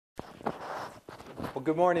Well,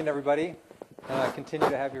 good morning, everybody. Continue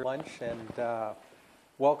to have your lunch, and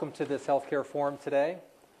welcome to this healthcare forum today.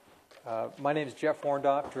 My name is Jeff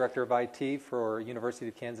Orndoff, Director of IT for University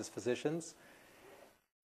of Kansas Physicians.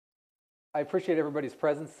 I appreciate everybody's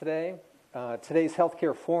presence today. Today's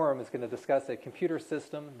healthcare forum is going to discuss a computer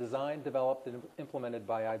system designed, developed, and implemented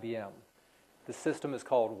by IBM. The system is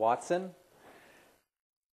called Watson.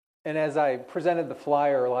 And as I presented the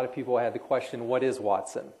flyer, a lot of people had the question, what is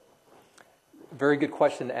Watson? Very good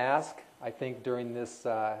question to ask. I think during this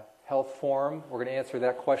health forum, we're going to answer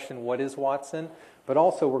that question, what is Watson? But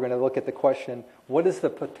also we're going to look at the question, what is the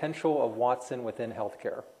potential of Watson within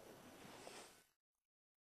healthcare?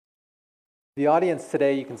 The audience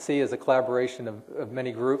today, you can see, is a collaboration of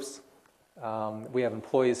many groups. We have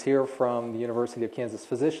employees here from the University of Kansas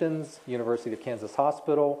Physicians, University of Kansas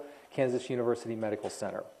Hospital, Kansas University Medical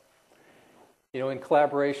Center. In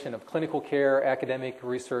collaboration of clinical care, academic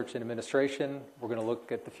research, and administration, we're going to look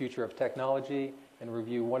at the future of technology and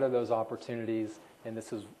review one of those opportunities, and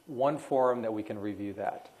this is one forum that we can review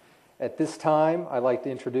that. At this time, I'd like to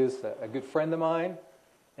introduce a good friend of mine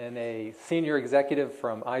and a senior executive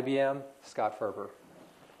from IBM, Scott Ferber.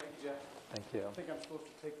 Thank you, Jeff. Thank you. I think I'm supposed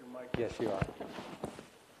to take your mic. Yes, you are.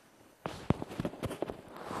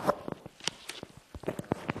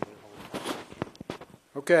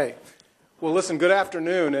 Okay. Well, listen, good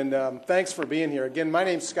afternoon, and thanks for being here. Again, my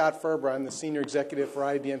name's Scott Ferber. I'm the senior executive for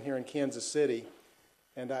IBM here in Kansas City.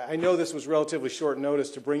 And I know this was relatively short notice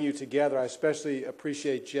to bring you together. I especially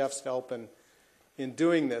appreciate Jeff's help in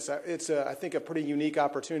doing this. It's, I think, a pretty unique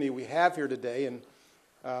opportunity we have here today, and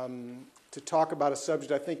to talk about a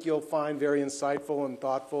subject I think you'll find very insightful and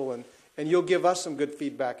thoughtful, and you'll give us some good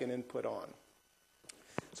feedback and input on.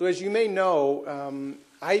 So as you may know,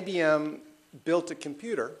 IBM built a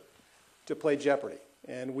computer to play Jeopardy,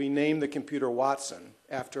 and we named the computer Watson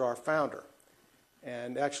after our founder.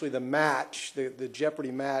 And actually the match, the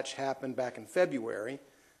Jeopardy match, happened back in February,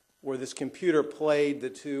 where this computer played the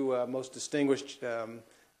two most distinguished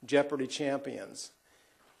Jeopardy champions.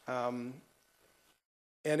 And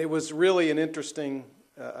it was really an interesting,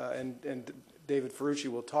 and David Ferrucci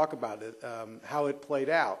will talk about it, how it played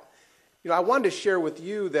out. I wanted to share with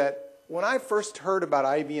you that when I first heard about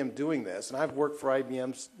IBM doing this, and I've worked for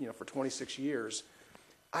IBM for 26 years,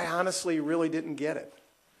 I honestly really didn't get it.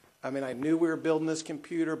 I mean, I knew we were building this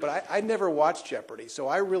computer, but I never watched Jeopardy, so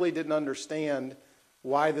I really didn't understand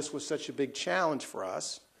why this was such a big challenge for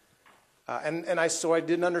us. So I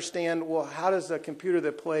didn't understand, well, how does a computer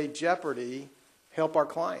that played Jeopardy help our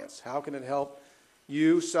clients? How can it help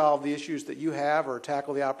you solve the issues that you have or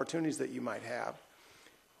tackle the opportunities that you might have?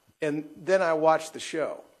 And then I watched the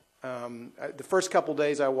show. The first couple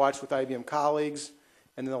days I watched with IBM colleagues,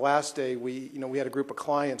 and then the last day we had a group of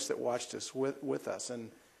clients that watched us with us,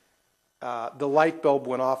 and the light bulb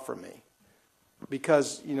went off for me.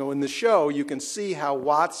 Because, in the show you can see how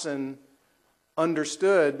Watson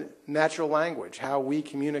understood natural language, how we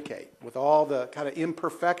communicate, with all the kind of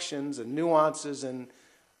imperfections and nuances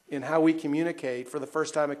in how we communicate. For the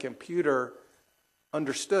first time, a computer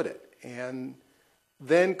understood it, and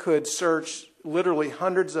then could search literally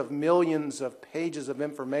hundreds of millions of pages of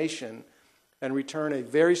information and return a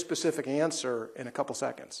very specific answer in a couple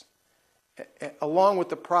seconds, along with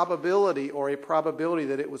the probability or a probability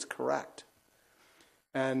that it was correct.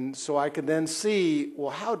 And so I could then see,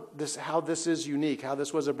 well, how this is unique, how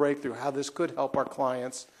this was a breakthrough, how this could help our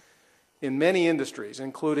clients in many industries,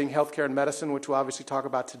 including healthcare and medicine, which we'll obviously talk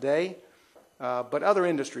about today, but other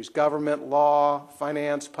industries, government, law,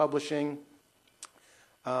 finance, publishing.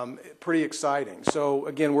 Pretty exciting. So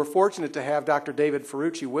again, we're fortunate to have Dr. David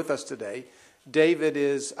Ferrucci with us today. David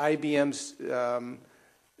is IBM's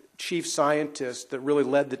chief scientist that really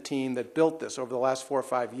led the team that built this over the last 4 or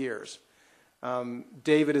 5 years.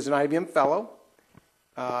 David is an IBM fellow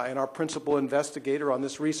and our principal investigator on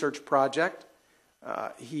this research project.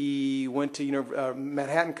 He went to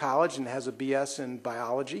Manhattan College and has a BS in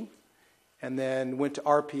biology, and then went to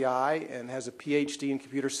RPI and has a PhD in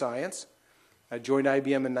computer science. I joined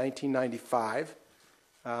IBM in 1995.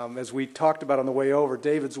 As we talked about on the way over,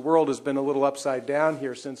 David's world has been a little upside down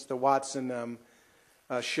here since the Watson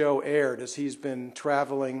show aired, as he's been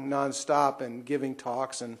traveling nonstop and giving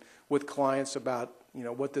talks and with clients about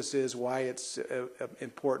what this is, why it's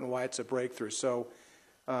important, why it's a breakthrough. So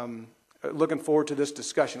looking forward to this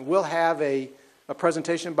discussion. We'll have a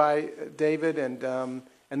presentation by David, and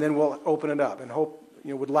then we'll open it up, and hope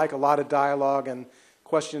would like a lot of dialogue and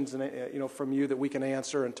questions from you that we can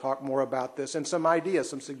answer and talk more about this, and some ideas,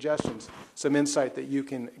 some suggestions, some insight that you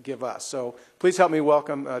can give us. So please help me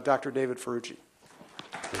welcome Dr. David Ferrucci.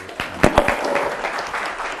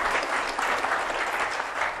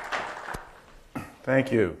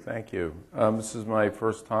 Thank you. Thank you. This is my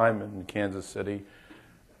first time in Kansas City,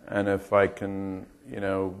 and if I can,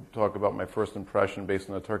 talk about my first impression based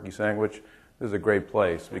on the turkey sandwich, this is a great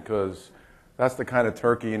place because that's the kind of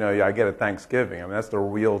turkey, I get at Thanksgiving. I mean, that's the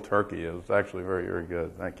real turkey. It's actually very, very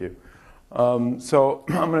good. Thank you. So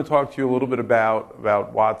I'm going to talk to you a little bit about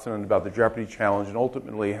Watson and about the Jeopardy challenge and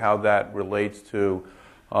ultimately how that relates to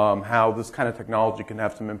how this kind of technology can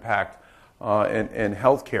have some impact in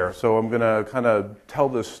healthcare. So I'm going to kind of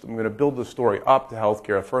I'm going to build this story up to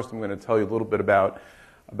healthcare. First, I'm going to tell you a little bit about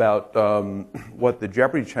what the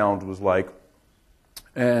Jeopardy challenge was like.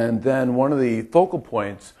 And then one of the focal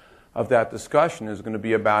points of that discussion is going to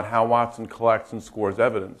be about how Watson collects and scores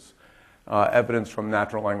evidence from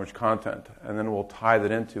natural language content. And then we'll tie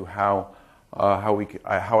that into how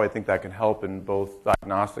I think that can help in both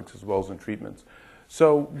diagnostics as well as in treatments.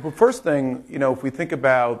 So the first thing, if we think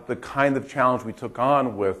about the kind of challenge we took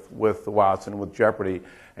on with Watson, with Jeopardy,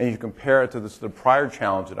 and you compare it to the prior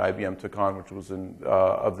challenge that IBM took on, which was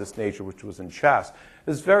of this nature, which was in chess,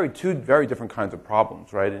 there's two very different kinds of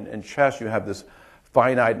problems, right? In chess, you have this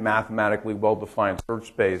finite, mathematically well-defined search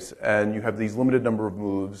space, and you have these limited number of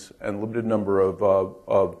moves and limited number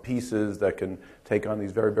of pieces that can take on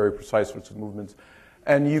these very, very precise sorts of movements.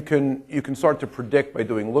 And you can start to predict by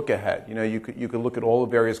doing look ahead. You could look at all the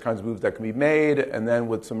various kinds of moves that can be made, and then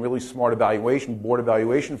with some really smart board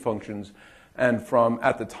evaluation functions. And from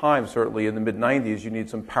at the time, certainly in the mid-90s, you need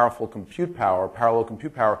some powerful compute power, parallel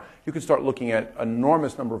compute power. You could start looking at an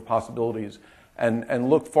enormous number of possibilities and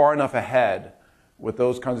look far enough ahead with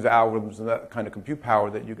those kinds of algorithms and that kind of compute power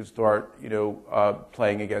that you could start,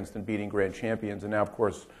 playing against and beating grand champions. And now, of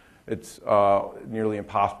course, it's nearly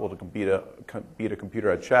impossible to beat a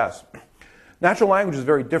computer at chess. Natural language is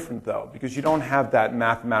very different, though, because you don't have that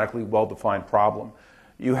mathematically well-defined problem.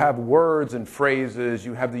 You have words and phrases,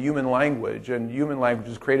 you have the human language, and human language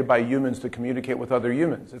is created by humans to communicate with other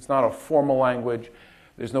humans. It's not a formal language.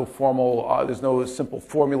 There's no simple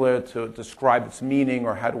formula to describe its meaning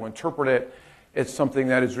or how to interpret it. It's something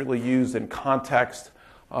that is really used in context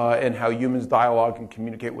and how humans dialogue and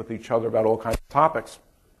communicate with each other about all kinds of topics.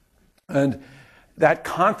 And that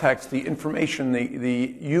context, the information, the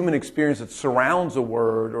human experience that surrounds a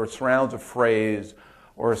word or surrounds a phrase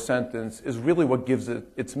or a sentence is really what gives it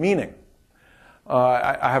its meaning.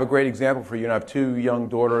 I have a great example for you. I have two young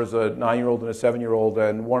daughters, a 9-year-old and a 7-year-old,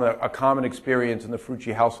 and a common experience in the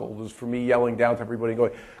Ferrucci household was for me yelling down to everybody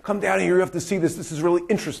going, "Come down here, you have to see this, this is really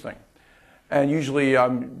interesting." And usually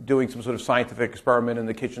I'm doing some sort of scientific experiment in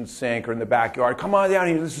the kitchen sink or in the backyard. "Come on down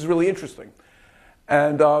here, this is really interesting."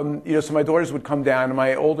 And so my daughters would come down, and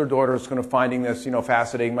my older daughter is kind of finding this,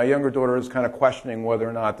 fascinating. My younger daughter is kind of questioning whether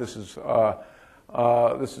or not this is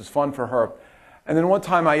fun for her. And then one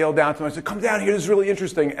time I yelled down to them, I said, "Come down here, this is really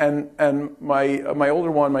interesting." And my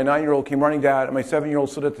older one, my 9-year-old, came running down, and my 7-year-old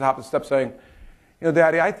stood at the top of the steps saying,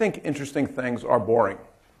 "Daddy, I think interesting things are boring."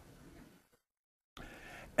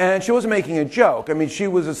 And she wasn't making a joke. I mean, she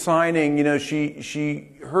was assigning,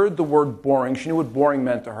 she heard the word boring. She knew what boring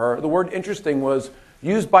meant to her. The word interesting was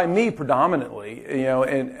used by me predominantly,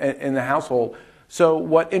 in the household. So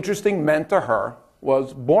what interesting meant to her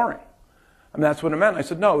was boring. I mean, that's what it meant. I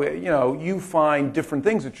said, "No, you find different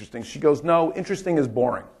things interesting." She goes, "No, interesting is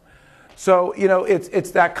boring." So, it's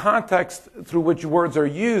that context through which words are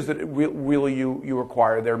used that really you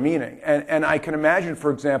require their meaning. And I can imagine, for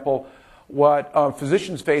example, what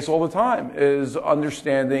physicians face all the time is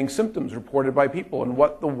understanding symptoms reported by people and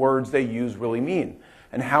what the words they use really mean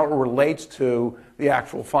and how it relates to the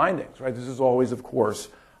actual findings, right? This is always, of course,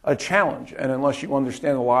 a challenge. And unless you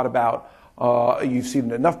understand a lot about, you've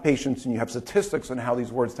seen enough patients and you have statistics on how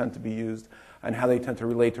these words tend to be used and how they tend to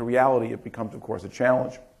relate to reality, it becomes, of course, a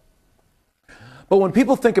challenge. But when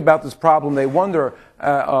people think about this problem, they wonder,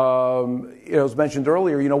 as mentioned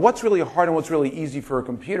earlier, what's really hard and what's really easy for a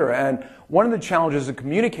computer? And one of the challenges of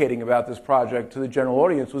communicating about this project to the general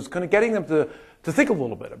audience was kind of getting them to think a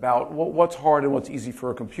little bit about what's hard and what's easy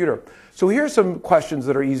for a computer. So here are some questions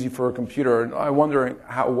that are easy for a computer, and I'm wondering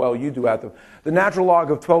how well you do at them. The natural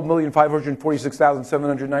log of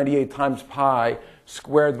 12,546,798 times pi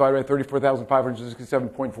squared divided by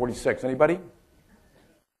 34,567.46. Anybody?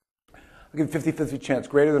 I'll give you a 50-50 chance,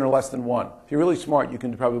 greater than or less than 1. If you're really smart, you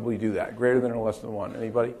can probably do that. Greater than or less than 1.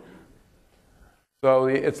 Anybody? So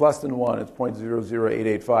it's less than 1. It's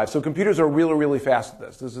 0.00885. So computers are really, really fast at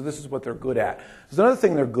this. This is what they're good at. There's another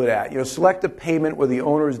thing they're good at. Select a payment where the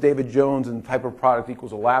owner is David Jones and the type of product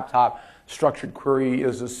equals a laptop. Structured query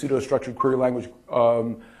is a pseudo-structured query language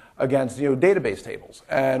against database tables.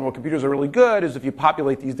 And what computers are really good is if you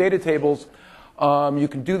populate these data tables, you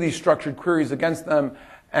can do these structured queries against them.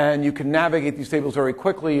 And you can navigate these tables very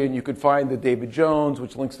quickly, and you could find the David Jones,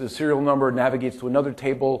 which links to the serial number, navigates to another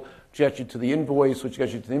table, which gets you to the invoice, which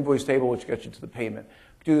gets you to the invoice table, which gets you to the payment.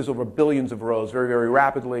 We do this over billions of rows very, very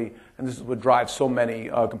rapidly, and this is what drives so many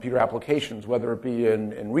computer applications, whether it be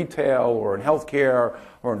in retail or in healthcare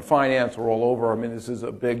or in finance or all over. I mean, this is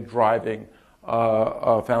a big driving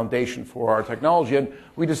foundation for our technology. And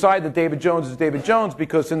we decide that David Jones is David Jones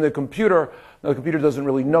because in the computer doesn't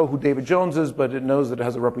really know who David Jones is, but it knows that it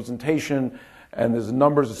has a representation, and there's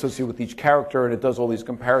numbers associated with each character, and it does all these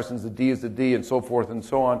comparisons. The D is the D, and so forth and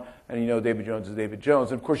so on, and you know David Jones is David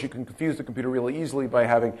Jones. And of course, you can confuse the computer really easily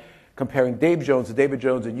by comparing Dave Jones to David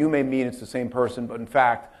Jones, and you may mean it's the same person, but in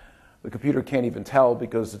fact, the computer can't even tell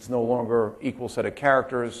because it's no longer equal set of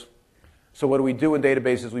characters. So what do we do in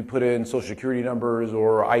databases? We put in social security numbers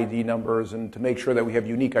or ID numbers, and to make sure that we have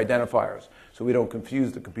unique identifiers so we don't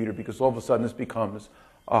confuse the computer, because all of a sudden this becomes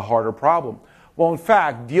a harder problem. Well, in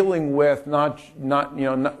fact, dealing with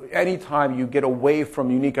any time you get away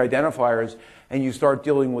from unique identifiers and you start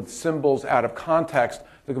dealing with symbols out of context,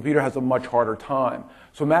 the computer has a much harder time.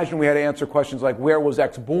 So imagine we had to answer questions like, where was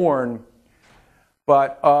X born?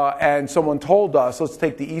 And someone told us, let's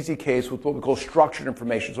take the easy case with what we call structured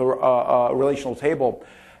information, so a relational table.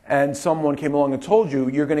 And someone came along and told you,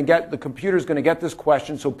 the computer's going to get this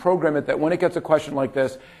question, so program it that when it gets a question like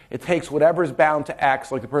this, it takes whatever is bound to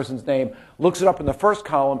X, like the person's name, looks it up in the first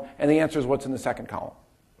column, and the answer is what's in the second column.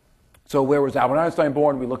 So where was Albert Einstein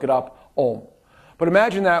born? We look it up, Ohm. But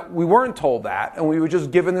imagine that we weren't told that, and we were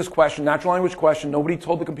just given this question, natural language question. Nobody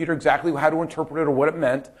told the computer exactly how to interpret it or what it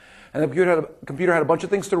meant. And the computer had a bunch of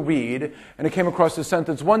things to read, and it came across this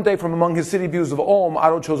sentence: one day from among his city views of Ulm,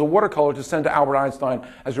 Otto chose a watercolor to send to Albert Einstein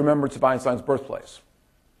as remembrance of Einstein's birthplace.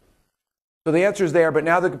 So the answer is there, but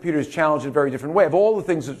now the computer is challenged in a very different way. Of all the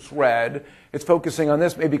things it's read, it's focusing on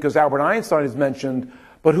this, maybe because Albert Einstein is mentioned,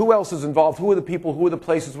 but who else is involved? Who are the people? Who are the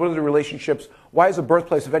places? What are the relationships? Why is a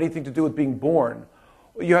birthplace have anything to do with being born?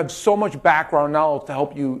 You have so much background knowledge to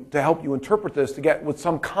help you interpret this, to get with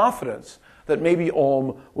some confidence that maybe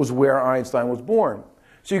Ulm was where Einstein was born.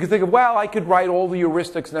 So you can think of, well, I could write all the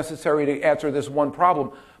heuristics necessary to answer this one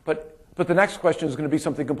problem, but the next question is going to be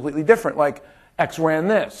something completely different, like X ran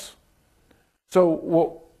this.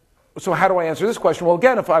 So how do I answer this question? Well,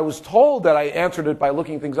 again, if I was told that I answered it by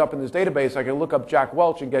looking things up in this database, I could look up Jack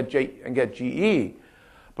Welch and get GE.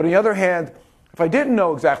 But on the other hand, if I didn't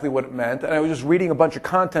know exactly what it meant, and I was just reading a bunch of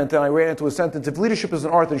content, and I ran into a sentence, if leadership is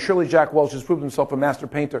an art, then surely Jack Welch has proved himself a master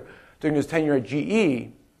painter during his tenure at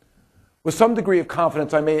GE. With some degree of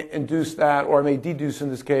confidence, I may induce that, or I may deduce in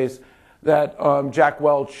this case, that Jack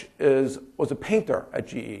Welch was a painter at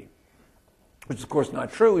GE, which is, of course, not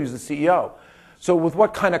true. He was the CEO. So with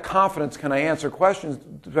what kind of confidence can I answer questions,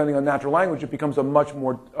 depending on natural language, it becomes a much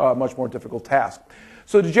more difficult task.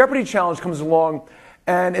 So the Jeopardy challenge comes along,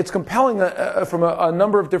 and it's compelling from a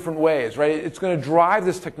number of different ways, right? It's going to drive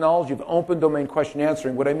this technology of open domain question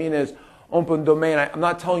answering. What I mean is open domain. I'm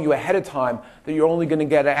not telling you ahead of time that you're only going to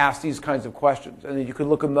get asked these kinds of questions, and that you could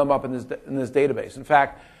look them up in this database. In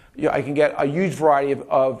fact, I can get a huge variety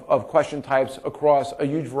of question types across a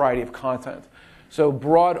huge variety of content. So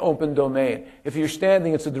broad open domain. If you're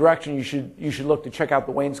standing, it's a direction you should look to check out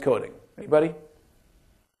the wainscoting. Anybody?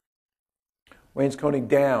 Wainscoting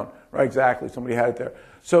down. Right, exactly. Somebody had it there.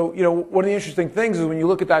 So, one of the interesting things is when you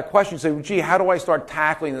look at that question, you say, well, gee, how do I start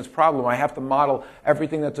tackling this problem? I have to model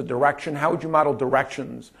everything that's a direction. How would you model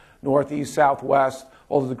directions? North, east, south, west,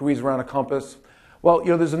 all the degrees around a compass. Well,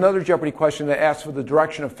 there's another Jeopardy question that asks for the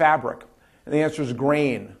direction of fabric. And the answer is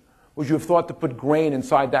grain. Would you have thought to put grain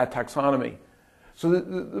inside that taxonomy? So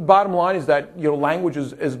the bottom line is that language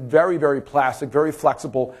is very, very plastic, very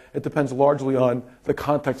flexible. It depends largely on the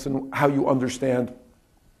context and how you understand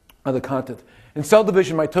the content. In cell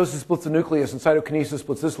division, mitosis splits the nucleus, and cytokinesis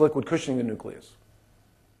splits this liquid, cushioning the nucleus.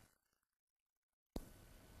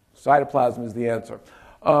 Cytoplasm is the answer.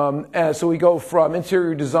 And so we go from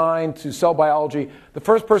interior design to cell biology. The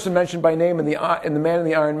first person mentioned by name in the Man in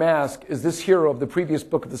the Iron Mask is this hero of the previous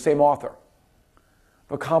book of the same author.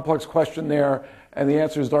 A complex question there, and the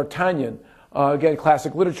answer is D'Artagnan. Again,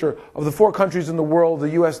 classic literature. Of the 4 countries in the world, the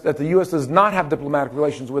U.S. does not have diplomatic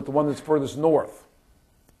relations with, the one that's furthest north.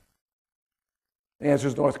 The answer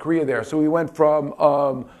is North Korea there. So we went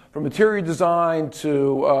from interior design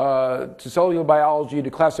to cellular biology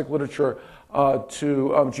to classic literature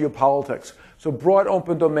to geopolitics. So broad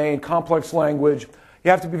open domain, complex language.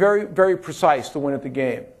 You have to be very, very precise to win at the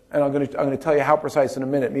game. And I'm going to tell you how precise in a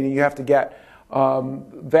minute, meaning you have to get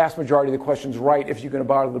vast majority of the questions right if you're going to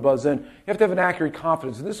bother to buzz in. You have to have an accurate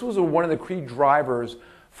confidence. And this was one of the key drivers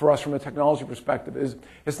for us from a technology perspective. Is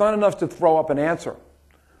it's not enough to throw up an answer.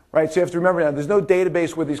 Right? So you have to remember now, there's no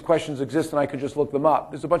database where these questions exist and I can just look them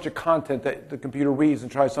up. There's a bunch of content that the computer reads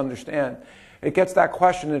and tries to understand. It gets that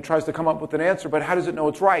question and it tries to come up with an answer, but how does it know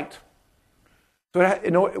it's right? So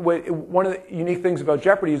one of the unique things about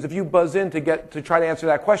Jeopardy is if you buzz in to try to answer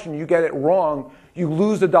that question, you get it wrong, you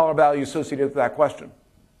lose the dollar value associated with that question.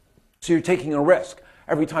 So you're taking a risk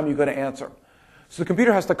every time you go to answer. So the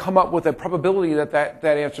computer has to come up with a probability that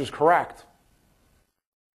answer is correct.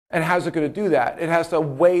 And how's it going to do that? It has to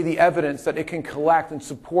weigh the evidence that it can collect in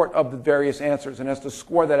support of the various answers and has to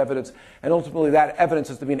score that evidence. And ultimately, that evidence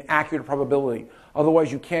has to be an accurate probability.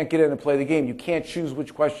 Otherwise, you can't get in and play the game. You can't choose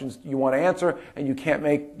which questions you want to answer, and you can't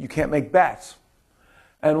make bets.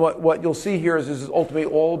 And what you'll see here is ultimately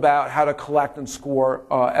all about how to collect and score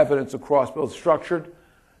evidence across both structured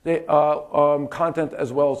content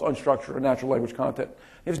as well as unstructured or natural language content.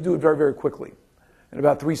 You have to do it very, very quickly, in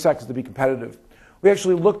about 3 seconds to be competitive. We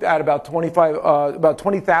actually looked at about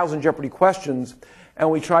 20,000 Jeopardy questions,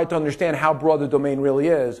 and we tried to understand how broad the domain really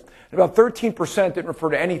is. And about 13% didn't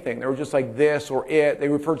refer to anything. They were just like this or it. They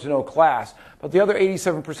referred to no class. But the other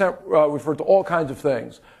 87% referred to all kinds of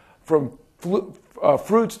things, from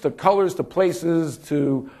fruits to colors to places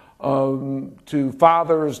to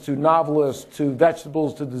fathers to novelists to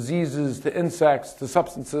vegetables to diseases to insects to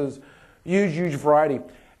substances. Huge, huge variety.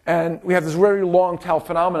 And we have this very long tail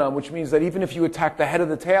phenomenon, which means that even if you attack the head of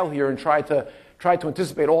the tail here and try to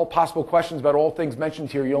anticipate all possible questions about all things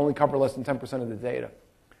mentioned here, you only cover less than 10% of the data.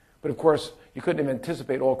 But of course, you couldn't even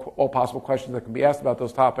anticipate all possible questions that can be asked about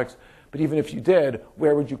those topics. But even if you did,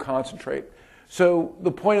 where would you concentrate? So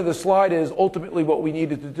the point of the slide is ultimately what we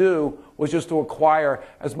needed to do was just to acquire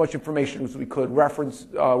as much information as we could, reference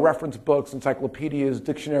books, encyclopedias,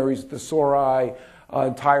 dictionaries, thesauri,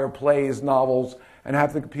 entire plays, novels, and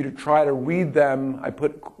have the computer try to read them. I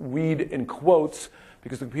put read in quotes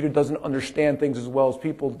because the computer doesn't understand things as well as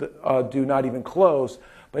people do, not even close,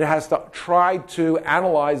 but it has to try to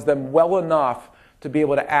analyze them well enough to be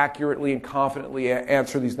able to accurately and confidently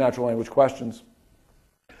answer these natural language questions.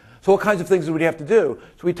 So what kinds of things do we have to do?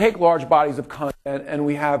 So we take large bodies of content and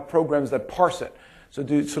we have programs that parse it. So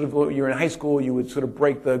you're in high school, you would sort of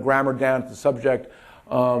break the grammar down to the subject,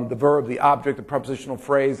 the verb, the object, the prepositional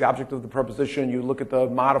phrase, the object of the preposition. You look at the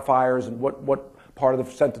modifiers and what part of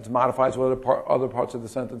the sentence modifies what other parts of the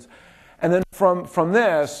sentence. And then from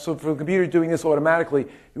this, so for the computer doing this automatically,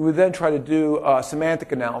 you would then try to do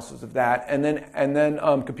semantic analysis of that and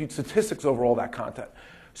then compute statistics over all that content.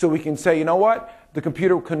 So we can say, you know what? The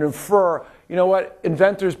computer can infer, you know what?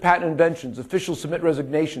 Inventors patent inventions, officials submit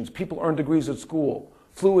resignations, people earn degrees at school,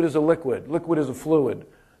 fluid is a liquid is a fluid,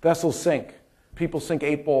 vessels sink. People sink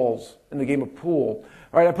 8 balls in the game of pool.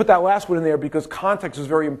 All right, I put that last one in there because context is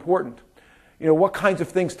very important. You know, what kinds of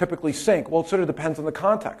things typically sink? Well, it sort of depends on the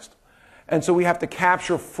context. And so we have to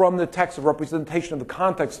capture from the text a representation of the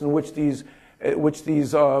context in which these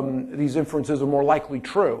inferences are more likely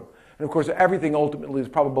true. And of course, everything ultimately is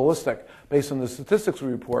probabilistic based on the statistics we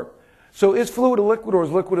report. So is fluid a liquid or is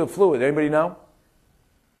liquid a fluid? Anybody know?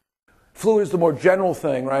 Fluid is the more general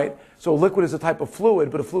thing, right? So a liquid is a type of fluid,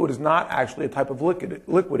 but a fluid is not actually a type of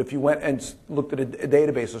liquid if you went and looked at a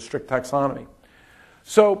database of strict taxonomy.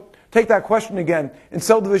 So take that question again. In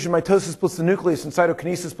cell division, mitosis splits the nucleus and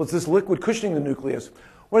cytokinesis splits this liquid cushioning the nucleus.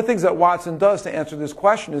 One of the things that Watson does to answer this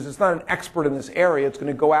question is it's not an expert in this area. It's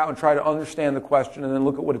going to go out and try to understand the question and then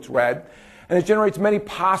look at what it's read. And it generates many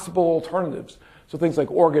possible alternatives. So things like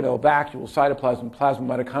organelle, vacuole, cytoplasm, plasma,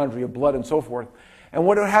 mitochondria, blood, and so forth. And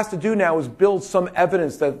what it has to do now is build some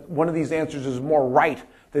evidence that one of these answers is more right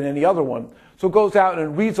than any other one. So it goes out and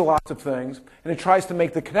it reads lots of things, and it tries to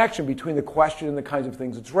make the connection between the question and the kinds of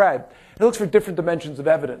things it's read. It looks for different dimensions of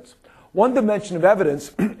evidence. One dimension of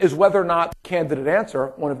evidence is whether or not the candidate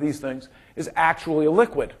answer, one of these things, is actually a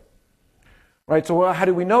liquid. Right? So how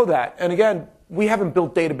do we know that? And again, we haven't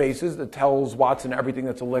built databases that tells Watson everything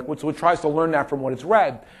that's a liquid, so it tries to learn that from what it's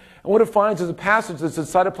read. And what it finds is a passage that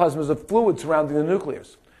says cytoplasm is a fluid surrounding the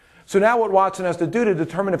nucleus. So now what Watson has to do to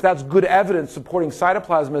determine if that's good evidence supporting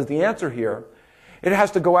cytoplasm as the answer here, it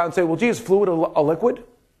has to go out and say, well, gee, is fluid a liquid?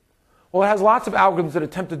 Well, it has lots of algorithms that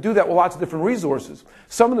attempt to do that with lots of different resources.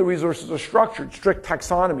 Some of the resources are structured, strict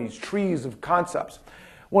taxonomies, trees of concepts.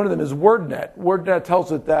 One of them is WordNet. WordNet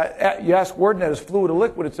tells it that, you ask WordNet, is fluid a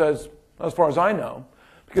liquid? It says, as far as I know,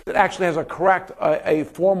 because it actually has a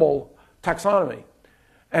formal taxonomy.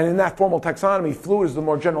 And in that formal taxonomy, fluid is the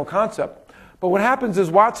more general concept. But what happens is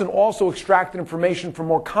Watson also extracted information from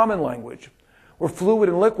more common language, where fluid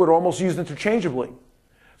and liquid are almost used interchangeably.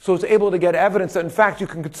 So it's able to get evidence that, in fact, you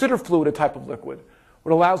can consider fluid a type of liquid,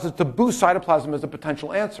 what allows it to boost cytoplasm as a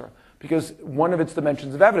potential answer. because one of its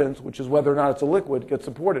dimensions of evidence, which is whether or not it's a liquid, gets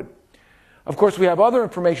supported. Of course, we have other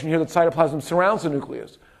information here that cytoplasm surrounds the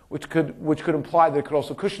nucleus, which could imply that it could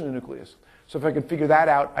also cushion the nucleus. So if I could figure that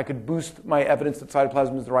out, I could boost my evidence that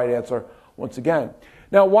cytoplasm is the right answer once again.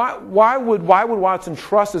 Now, why would Watson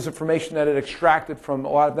trust this information that it extracted from a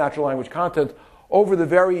lot of natural language content over the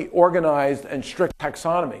very organized and strict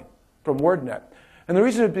taxonomy from WordNet? And the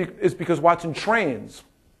reason is because Watson trains.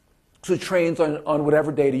 So it trains on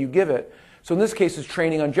whatever data you give it. So in this case, it's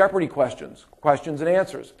training on Jeopardy questions and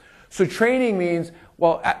answers. So training means,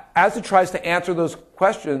 well, as it tries to answer those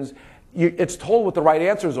questions, it's told what the right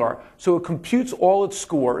answers are. So it computes all its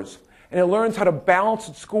scores, and it learns how to balance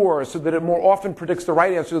its scores so that it more often predicts the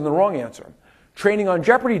right answer than the wrong answer. Training on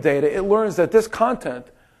Jeopardy data, it learns that this content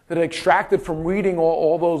that it extracted from reading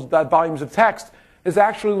all those volumes of text is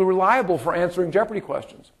actually reliable for answering Jeopardy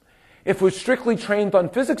questions. If it was strictly trained on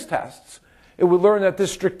physics tests, it would learn that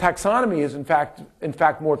this strict taxonomy is in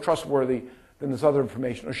fact more trustworthy than this other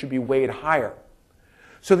information, or should be weighed higher.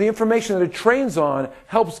 So the information that it trains on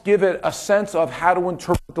helps give it a sense of how to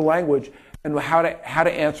interpret the language and how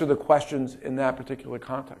to answer the questions in that particular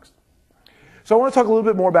context. So I want to talk a little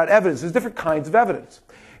bit more about evidence. There's different kinds of evidence.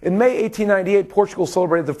 In May 1898, Portugal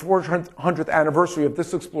celebrated the 400th anniversary of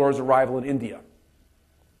this explorer's arrival in India.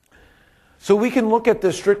 So we can look at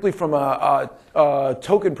this strictly from a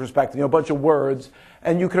token perspective, a bunch of words.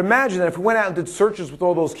 And you can imagine that if we went out and did searches with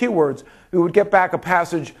all those keywords, we would get back a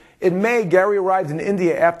passage. In May, Gary arrived in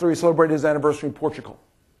India after he celebrated his anniversary in Portugal.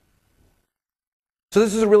 So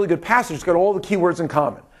this is a really good passage. It's got all the keywords in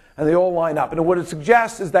common, and they all line up. And what it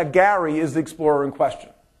suggests is that Gary is the explorer in question.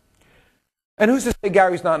 And who's to say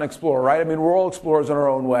Gary's not an explorer, right? I mean, we're all explorers in our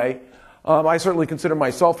own way. I certainly consider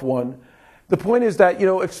myself one. The point is that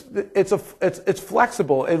it's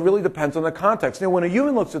flexible. It really depends on the context. When a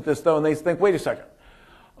human looks at this, though, and they think, wait a second,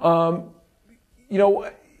 while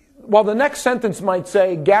the next sentence might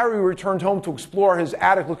say Gary returned home to explore his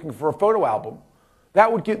attic looking for a photo album,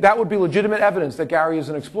 that would be legitimate evidence that Gary is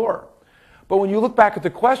an explorer. But when you look back at the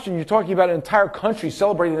question, you're talking about an entire country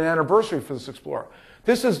celebrating an anniversary for this explorer.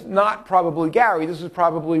 This is not probably Gary. This is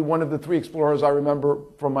probably one of the three explorers I remember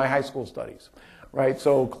from my high school studies. Right,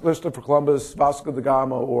 so Christopher Columbus, Vasco da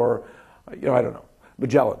Gama, or, I don't know,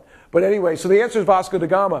 Magellan. But anyway, so the answer is Vasco da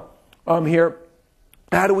Gama here.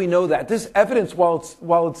 How do we know that? This evidence, while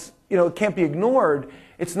it's it can't be ignored,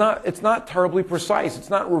 it's not terribly precise. It's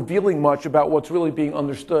not revealing much about what's really being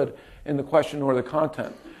understood in the question or the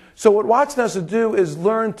content. So what Watson has to do is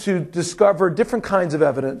learn to discover different kinds of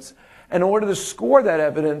evidence, and in order to score that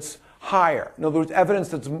evidence higher. In other words, evidence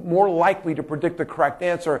that's more likely to predict the correct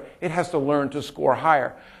answer, it has to learn to score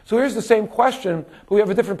higher. So here's the same question, but we have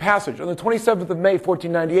a different passage. On the 27th of May,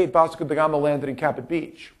 1498, Vasco da Gama landed in Caput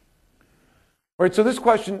Beach. Right, so this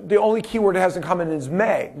question, the only keyword it has in common is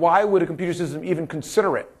May. Why would a computer system even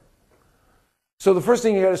consider it? So the first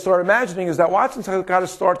thing you got to start imagining is that Watson's got to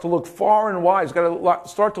start to look far and wide. He's got to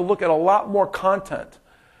start to look at a lot more content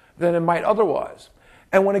than it might otherwise.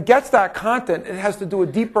 And when it gets that content, it has to do a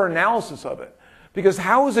deeper analysis of it. Because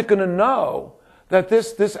how is it going to know that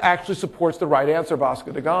this actually supports the right answer,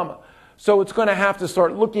 Vasco da Gama? So it's going to have to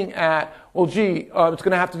start looking at, it's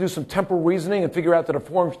going to have to do some temporal reasoning and figure out that a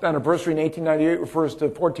 400th anniversary in 1898 refers to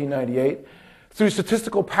 1498. Through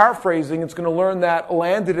statistical paraphrasing, it's going to learn that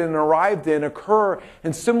landed and arrived in occur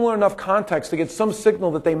in similar enough context to get some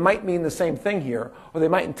signal that they might mean the same thing here, or they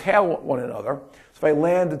might entail one another. So if I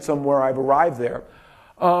landed somewhere, I've arrived there.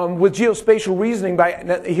 With geospatial reasoning,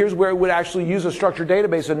 here's where it would actually use a structured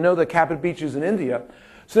database and know that Caput Beach is in India.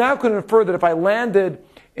 So now I can infer that if I landed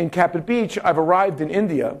in Caput Beach, I've arrived in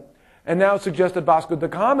India. And now it suggests that Vasco da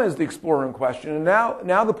Gama is the explorer in question. And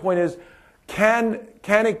now the point is, can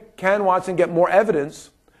Watson get more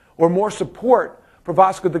evidence or more support for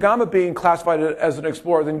Vasco da Gama being classified as an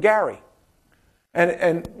explorer than Gary?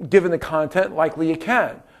 And given the content, likely it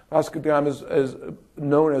can. Vasco da Gama is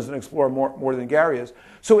known as an explorer more than Gary is.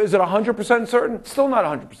 So is it 100% certain? Still not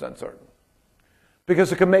 100% certain.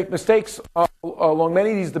 Because it can make mistakes along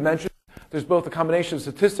many of these dimensions. There's both a combination of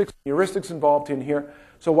statistics and heuristics involved in here.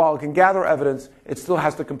 So while it can gather evidence, it still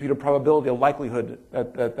has to compute a probability, a likelihood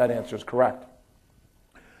that answer is correct.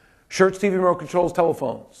 Shirts, TV remote controls,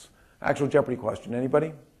 telephones. Actual Jeopardy question.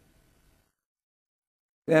 Anybody?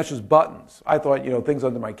 The answer is buttons. I thought, things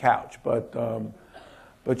under my couch, but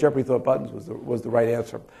Jeopardy thought buttons was the right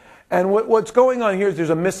answer. And what's going on here is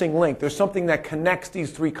there's a missing link. There's something that connects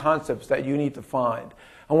these three concepts that you need to find.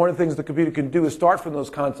 And one of the things the computer can do is start from those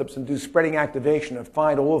concepts and do spreading activation and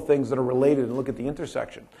find all the things that are related and look at the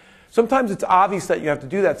intersection. Sometimes it's obvious that you have to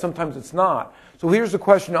do that, sometimes it's not. So here's the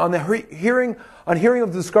question. On hearing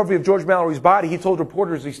of the discovery of George Mallory's body, he told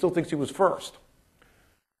reporters he still thinks he was first.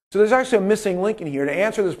 So there's actually a missing link in here. To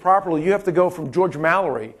answer this properly, you have to go from George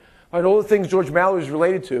Mallory, find all the things George Mallory is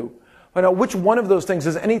related to, find out which one of those things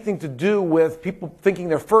has anything to do with people thinking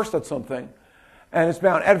they're first at something, and it's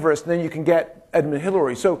Mount Everest, and then you can get Edmund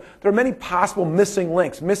Hillary. So there are many possible missing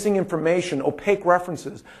links, missing information, opaque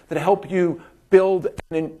references that help you build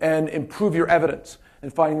and improve your evidence in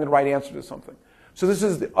finding the right answer to something. So this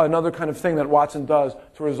is another kind of thing that Watson does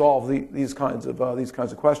to resolve these kinds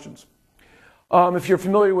of questions. If you're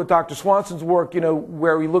familiar with Dr. Swanson's work,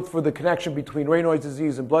 where he looked for the connection between Raynaud's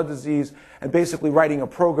disease and blood disease, and basically writing a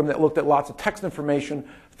program that looked at lots of text information,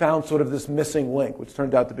 found sort of this missing link, which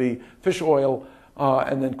turned out to be fish oil,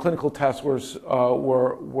 and then clinical tests were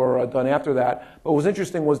done after that. But what was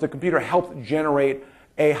interesting was the computer helped generate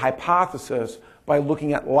a hypothesis by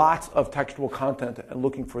looking at lots of textual content and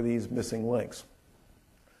looking for these missing links.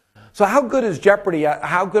 So how good is Jeopardy?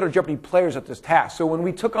 How good are Jeopardy players at this task? So when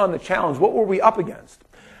we took on the challenge, what were we up against?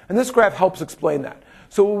 And this graph helps explain that.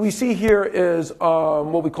 So what we see here is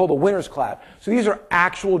what we call the winner's class. So these are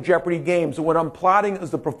actual Jeopardy games. And what I'm plotting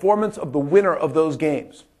is the performance of the winner of those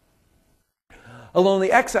games. Along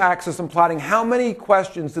the x-axis, I'm plotting how many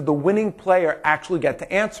questions did the winning player actually get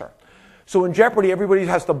to answer. So in Jeopardy, everybody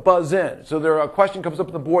has to buzz in. So a question comes up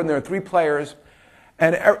on the board, and there are 3 players.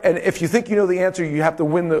 And if you think you know the answer, you have to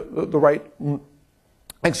win the right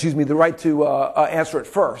to answer it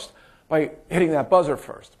first by hitting that buzzer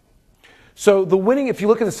first. So if you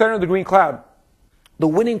look at the center of the green cloud, the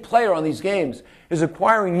winning player on these games is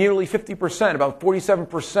acquiring nearly 50%, about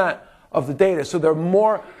 47% of the data. So they're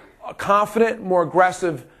more confident, more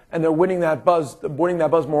aggressive, and they're winning that buzz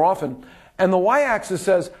more often. And the y-axis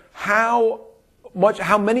says how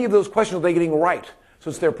many of those questions are they getting right. So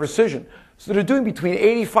it's their precision. So they're doing between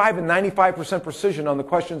 85 and 95% precision on the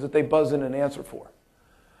questions that they buzz in and answer for.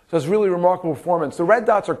 So it's really remarkable performance. The red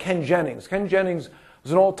dots are Ken Jennings. Ken Jennings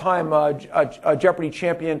was an all-time Jeopardy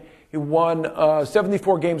champion. He won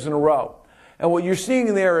 74 games in a row. And what you're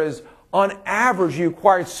seeing there is, on average, he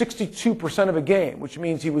acquired 62% of a game, which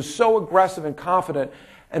means he was so aggressive and confident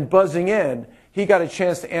and buzzing in, he got a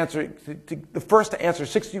chance to answer, the first to answer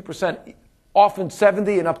 62%, often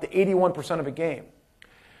 70 and up to 81% of a game.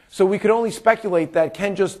 So we could only speculate that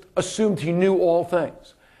Ken just assumed he knew all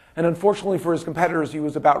things. And unfortunately for his competitors, he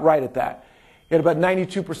was about right at that. He had about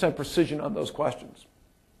 92% precision on those questions.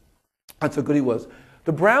 That's how good he was.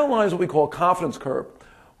 The brown line is what we call a confidence curve.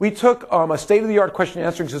 We took a state-of-the-art question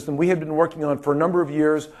answering system we had been working on for a number of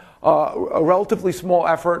years, a relatively small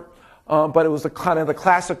effort, but it was kind of the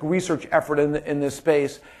classic research effort in this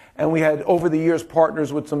space. And we had, over the years,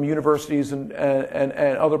 partners with some universities and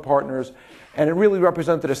other partners. And it really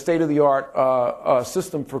represented a state-of-the-art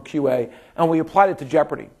system for QA. And we applied it to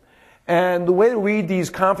Jeopardy. And the way to read these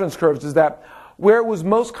confidence curves is that where it was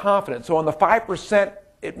most confident, so on the 5%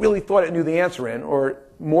 it really thought it knew the answer in, or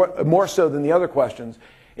more so than the other questions,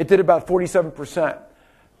 it did about 47%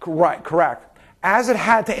 correct. As it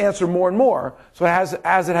had to answer more and more, so as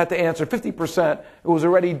it had to answer 50%, it was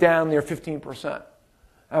already down near 15%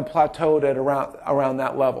 and plateaued at around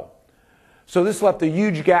that level. So this left a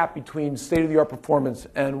huge gap between state-of-the-art performance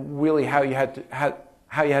and really how good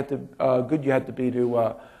you had to be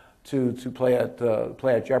to play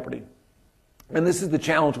at Jeopardy. And this is the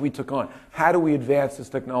challenge we took on. How do we advance this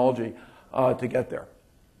technology to get there?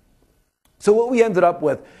 So what we ended up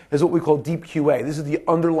with is what we call deep QA. This is the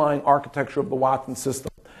underlying architecture of the Watson system.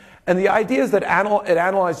 And the idea is that it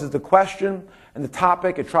analyzes the question and the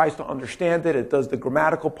topic. It tries to understand it. It does the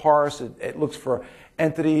grammatical parse. It looks for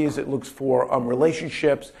entities. It looks for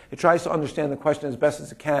relationships. It tries to understand the question as best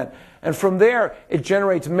as it can. And from there, it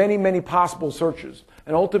generates many, many possible searches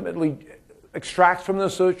and ultimately extracts from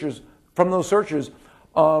those searches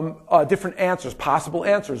different answers, possible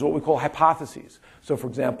answers, what we call hypotheses. So, for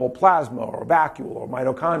example, plasma or vacuole or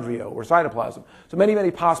mitochondria or cytoplasm. So many,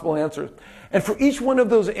 many possible answers. And for each one of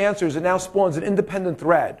those answers, it now spawns an independent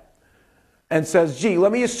thread and says, gee,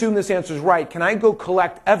 let me assume this answer is right. Can I go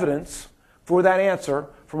collect evidence for that answer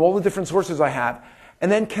from all the different sources I have?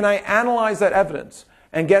 And then can I analyze that evidence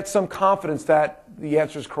and get some confidence that the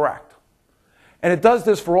answer is correct? And it does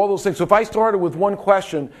this for all those things. So if I started with one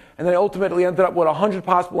question and then I ultimately ended up with 100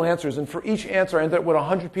 possible answers, and for each answer I ended up with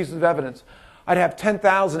 100 pieces of evidence, I'd have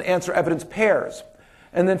 10,000 answer evidence pairs.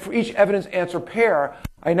 And then for each evidence answer pair,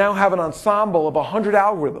 I now have an ensemble of 100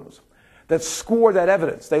 algorithms that score that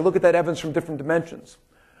evidence. They look at that evidence from different dimensions,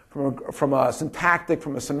 from a syntactic,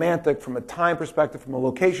 from a semantic, from a time perspective, from a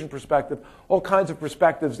location perspective, all kinds of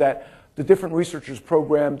perspectives that the different researchers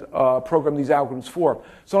programmed these algorithms for.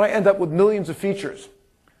 So I end up with millions of features,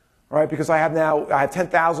 right? Because I have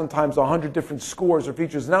 10,000 times 100 different scores or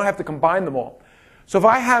features. Now I have to combine them all. So if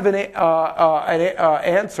I have an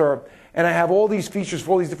answer and I have all these features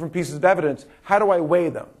for all these different pieces of evidence, how do I weigh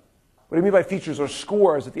them? What do you mean by features or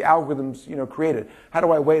scores that the algorithms created? How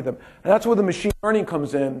do I weigh them? And that's where the machine learning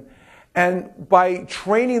comes in. And by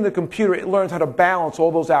training the computer, it learns how to balance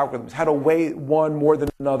all those algorithms, how to weigh one more than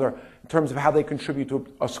another in terms of how they contribute to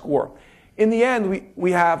a score. In the end,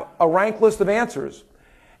 we have a rank list of answers.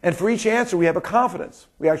 And for each answer, we have a confidence.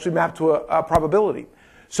 We actually map to a probability.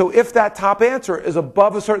 So if that top answer is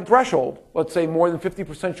above a certain threshold, let's say more than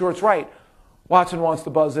 50% sure it's right, Watson wants to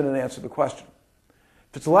buzz in and answer the question.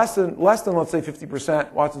 If it's less than let's say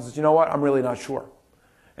 50%, Watson says, you know what, I'm really not sure.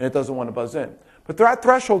 And it doesn't want to buzz in. But that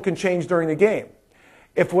threshold can change during the game.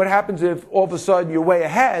 What happens if all of a sudden you're way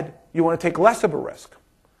ahead, you want to take less of a risk.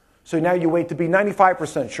 So now you wait to be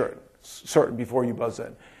 95% certain before you buzz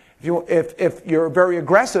in. If you're very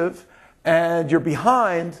aggressive and you're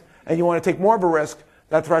behind and you want to take more of a risk,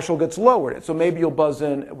 that threshold gets lowered. So maybe you'll buzz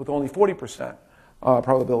in with only 40%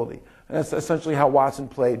 probability. And that's essentially how Watson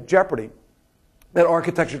played Jeopardy. That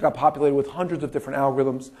architecture got populated with hundreds of different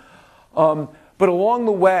algorithms. But along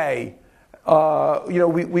the way,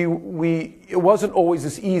 it wasn't always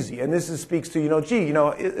this easy. And this speaks to,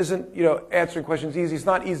 isn't, answering questions easy? It's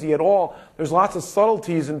not easy at all. There's lots of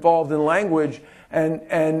subtleties involved in language. And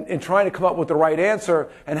in trying to come up with the right answer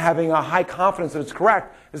and having a high confidence that it's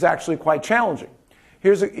correct is actually quite challenging.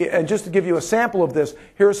 And just to give you a sample of this,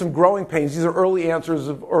 here are some growing pains. These are early answers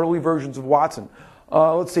of early versions of Watson.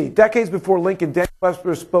 Let's see. Decades before Lincoln, Daniel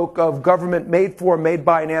Webster spoke of government made for, made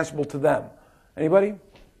by, and answerable to them. Anybody?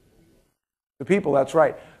 The people, that's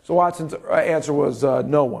right. So Watson's answer was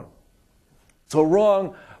no one. So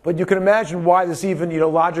wrong, but you can imagine why this even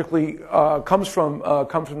logically comes from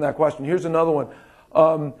that question. Here's another one.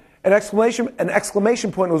 An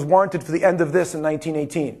exclamation point was warranted for the end of this in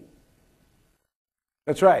 1918.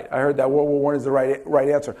 That's right. I heard that World War I is the right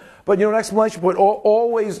answer. But an exclamation point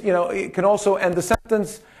always, it can also end the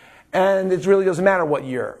sentence, and it really doesn't matter what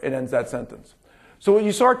year it ends that sentence. So what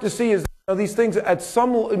you start to see is these things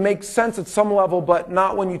it makes sense at some level, but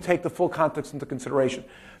not when you take the full context into consideration.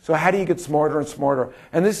 So how do you get smarter and smarter?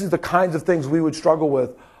 And this is the kinds of things we would struggle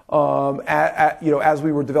with as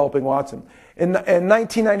we were developing Watson. In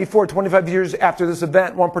 1994, 25 years after this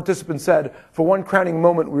event, one participant said, "For one crowning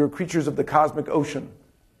moment, we were creatures of the cosmic ocean."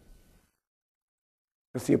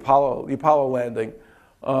 That's the Apollo landing,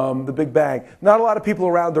 the Big Bang. Not a lot of people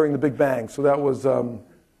around during the Big Bang, so that was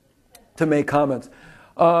to make comments.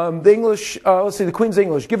 The English, let's see, the Queen's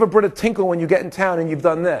English. Give a Brit a tinkle when you get in town and you've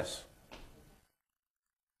done this.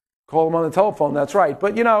 Call them on the telephone, that's right.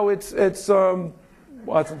 But, it's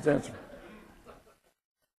Watson's answer.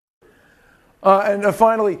 And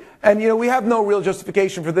finally, we have no real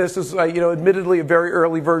justification for this. This is, admittedly a very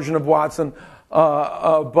early version of Watson.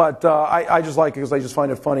 But I just like it because I just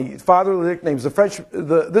find it funny. Father of the nicknames.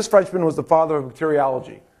 This Frenchman was the father of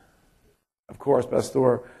bacteriology. Of course,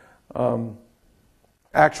 Pasteur.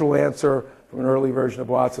 Actual answer from an early version of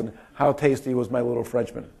Watson. How tasty was my little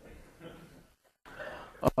Frenchman?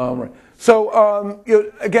 Right. So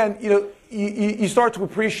again, you start to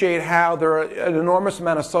appreciate how there are an enormous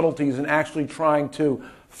amount of subtleties in actually trying to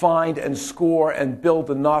find and score and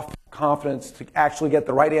build enough confidence to actually get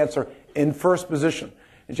the right answer in first position.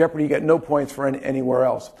 In Jeopardy, you get no points for anywhere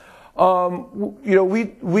else.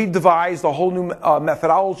 We devised a whole new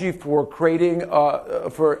methodology for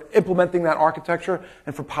for implementing that architecture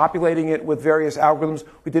and for populating it with various algorithms.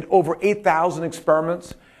 We did over 8,000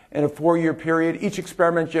 experiments in a 4-year period, each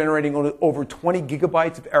experiment generating over 20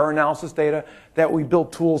 gigabytes of error analysis data that we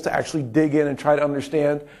built tools to actually dig in and try to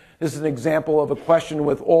understand. This is an example of a question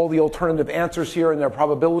with all the alternative answers here and their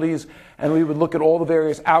probabilities, and we would look at all the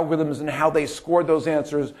various algorithms and how they scored those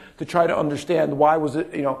answers to try to understand why was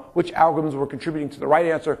it, which algorithms were contributing to the right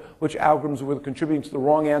answer, which algorithms were contributing to the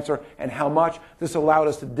wrong answer, and how much. This allowed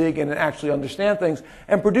us to dig in and actually understand things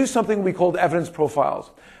and produce something we called evidence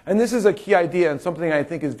profiles. And this is a key idea and something I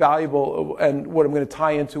think is valuable, and what I'm going to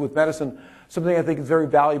tie into with medicine, something I think is very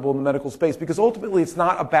valuable in the medical space, because ultimately it's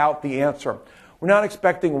not about the answer. We're not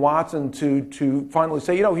expecting Watson to finally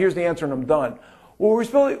say, here's the answer and I'm done.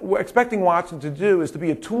 What we're expecting Watson to do is to be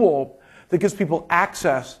a tool that gives people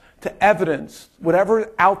access to evidence, whatever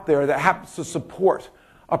out there that happens to support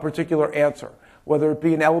a particular answer. whether it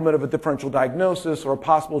be an element of a differential diagnosis or a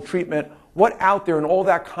possible treatment, what out there in all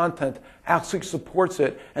that content actually supports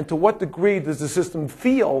it, and to what degree does the system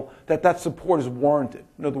feel that that support is warranted?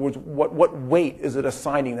 In other words, what weight is it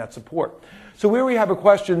assigning that support? So here we have a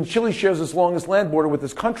question. Chile shares its longest land border with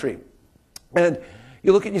this country. And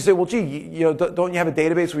you look at it and you say, well, gee, don't you have a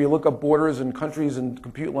database where you look up borders and countries and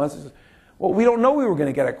compute lenses? Well, we don't know we were going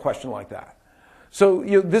to get a question like that. So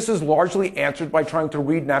this is largely answered by trying to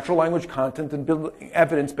read natural language content and build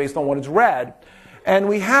evidence based on what is read. And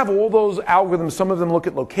we have all those algorithms. Some of them look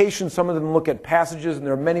at location, some of them look at passages, and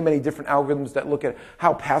there are many, many different algorithms that look at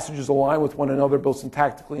how passages align with one another, both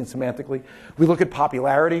syntactically and semantically. We look at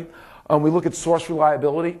popularity. We look at source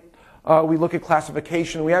reliability. We look at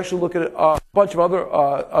classification. We actually look at a bunch of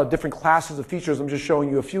other different classes of features. I'm just showing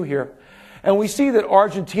you a few here. And we see that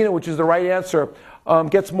Argentina, which is the right answer,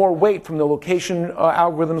 gets more weight from the location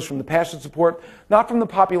algorithms, from the passage support, not from the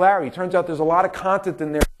popularity. It turns out there's a lot of content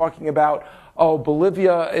in there talking about, oh,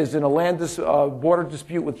 Bolivia is in a land border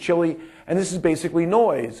dispute with Chile, and this is basically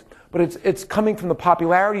noise. But it's coming from the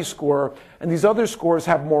popularity score, and these other scores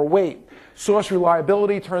have more weight. Source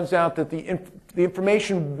reliability, turns out that the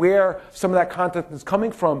information where some of that content is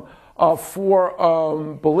coming from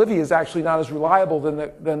for Bolivia is actually not as reliable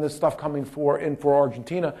than the stuff coming for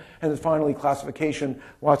Argentina. And then finally, classification.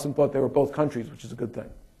 Watson thought they were both countries, which is a good thing.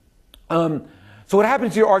 So what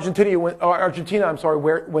happens here? Argentina,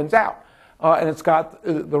 wins out. And it's got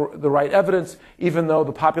the right evidence, even though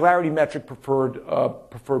the popularity metric preferred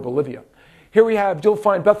Bolivia. Here we have, you'll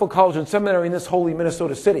find Bethel College and Seminary in this holy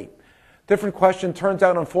Minnesota city. Different question. Turns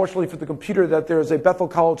out, unfortunately for the computer, that there is a Bethel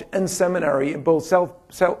College and Seminary in both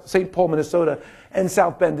St. Paul, Minnesota, and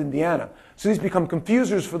South Bend, Indiana. So these become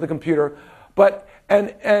confusers for the computer. And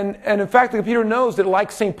in fact, the computer knows that it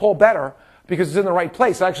likes St. Paul better because it's in the right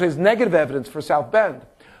place. It actually has negative evidence for South Bend.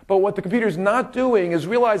 But what the computer is not doing is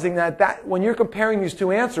realizing that when you're comparing these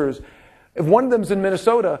two answers, if one of them is in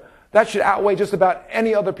Minnesota, that should outweigh just about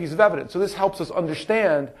any other piece of evidence. So this helps us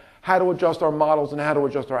understand how to adjust our models and how to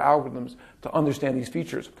adjust our algorithms to understand these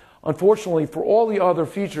features. Unfortunately, for all the other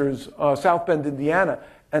features, South Bend, Indiana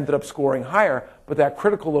ended up scoring higher, but that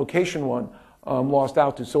critical location one lost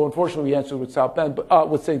out to. So unfortunately, we answered with South Bend,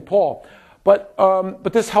 with St. Paul. But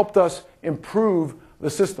this helped us improve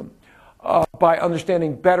the system by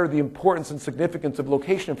understanding better the importance and significance of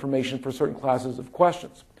location information for certain classes of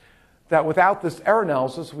questions that without this error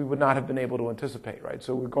analysis, we would not have been able to anticipate, right?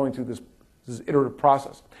 So we're going through this iterative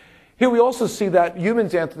process. Here we also see that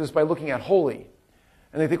humans answer this by looking at holy.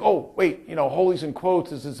 And they think, oh, wait, holy's in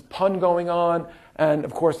quotes, is this pun going on? And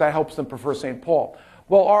of course, that helps them prefer St. Paul.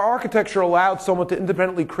 Well, our architecture allowed someone to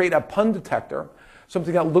independently create a pun detector,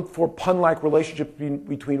 something that looked for pun-like relationships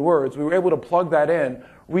between words. We were able to plug that in,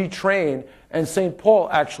 retrain, and St. Paul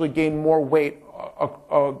actually gained more weight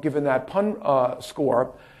given that pun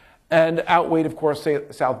score, and outweighed, of course,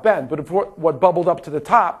 South Bend. But what bubbled up to the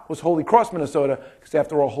top was Holy Cross, Minnesota, because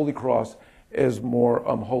after all, Holy Cross is more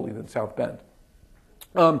holy than South Bend.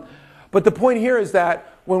 But the point here is that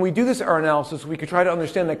when we do this error analysis, we could try to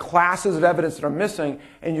understand the classes of evidence that are missing,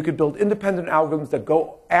 and you could build independent algorithms that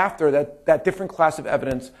go after that different class of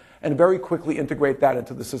evidence and very quickly integrate that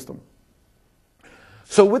into the system.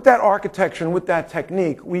 So with that architecture and with that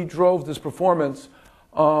technique, we drove this performance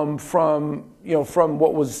from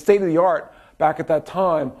what was state of the art back at that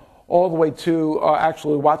time all the way to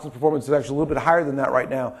actually Watson's performance is actually a little bit higher than that right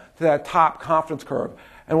now, to that top confidence curve.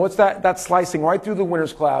 And what's that? That's slicing right through the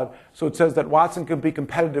winner's cloud. So it says that Watson can be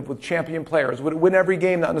competitive with champion players. Would it win every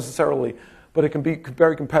game? Not necessarily, but it can be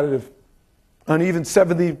very competitive. And even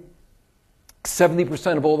 70%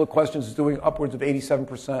 of all the questions is doing upwards of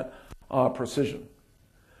 87% precision.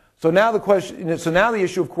 So now the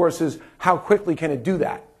issue, of course, is how quickly can it do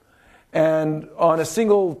that? And on a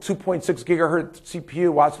single 2.6 gigahertz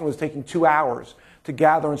CPU, Watson was taking 2 hours to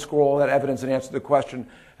gather and score all that evidence and answer the question.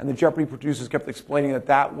 And the Jeopardy producers kept explaining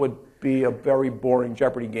that would be a very boring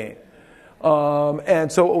Jeopardy game.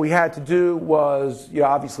 And so what we had to do was,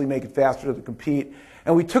 obviously make it faster to compete.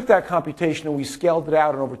 And we took that computation and we scaled it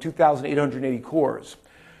out on over 2,880 cores.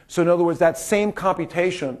 So in other words, that same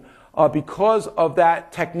computation, because of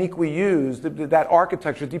that technique we used, that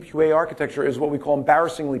architecture, DPQA architecture, is what we call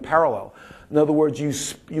embarrassingly parallel. In other words, you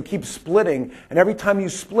keep splitting, and every time you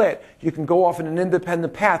split, you can go off in an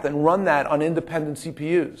independent path and run that on independent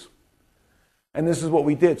CPUs. And this is what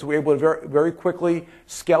we did. So we were able to very, very quickly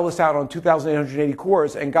scale this out on 2,880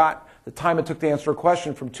 cores and got the time it took to answer a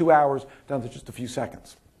question from 2 hours down to just a few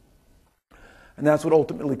seconds. And that's what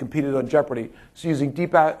ultimately competed on Jeopardy. So using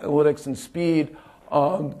deep analytics and speed,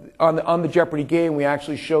 on the Jeopardy game, we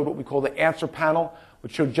actually showed what we call the answer panel,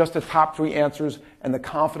 which showed just the top 3 answers and the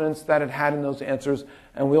confidence that it had in those answers.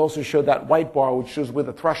 And we also showed that white bar, which shows where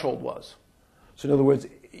the threshold was. So in other words,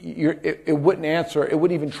 it wouldn't answer, it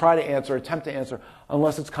wouldn't even try to answer, attempt to answer,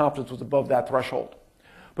 unless its confidence was above that threshold.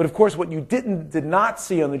 But of course, what you did not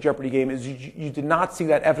see on the Jeopardy game is you did not see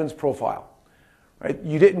that evidence profile. Right?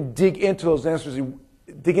 You didn't dig into those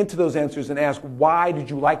answers and ask, why did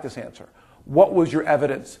you like this answer? What was your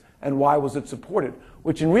evidence and why was it supported?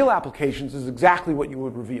 Which in real applications is exactly what you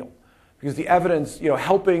would reveal. Because the evidence,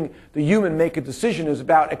 helping the human make a decision is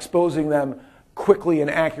about exposing them quickly and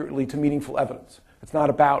accurately to meaningful evidence. It's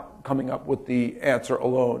not about coming up with the answer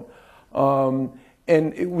alone.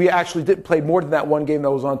 And we actually did play more than that one game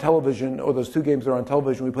that was on television, or those 2 games that are on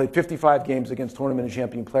television. We played 55 games against tournament and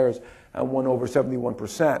champion players and won over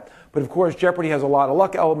 71%. But of course, Jeopardy has a lot of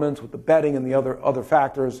luck elements with the betting and the other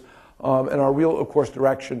factors. And our real, of course,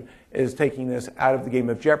 direction is taking this out of the game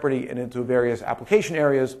of Jeopardy and into various application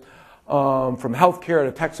areas, from healthcare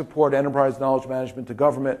to tech support, enterprise knowledge management to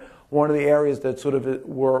government. One of the areas that sort of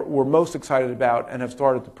we're most excited about and have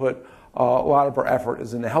started to put a lot of our effort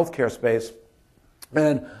is in the healthcare space.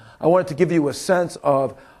 And I wanted to give you a sense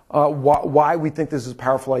of why we think this is a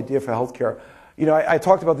powerful idea for healthcare. I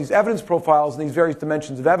talked about these evidence profiles and these various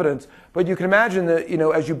dimensions of evidence, but you can imagine that,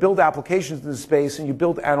 as you build applications in this space and you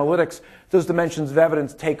build analytics, those dimensions of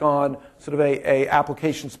evidence take on sort of a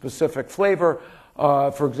application-specific flavor.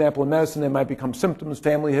 For example, in medicine, they might become symptoms,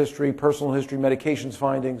 family history, personal history, medications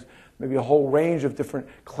findings, maybe a whole range of different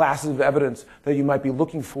classes of evidence that you might be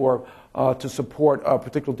looking for to support a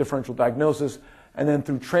particular differential diagnosis. And then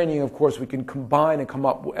through training, of course, we can combine and come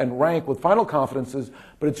up and rank with final confidences,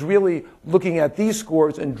 but it's really looking at these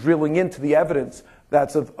scores and drilling into the evidence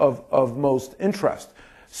that's of most interest.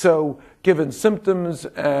 So given symptoms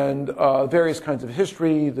and various kinds of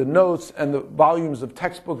history, the notes and the volumes of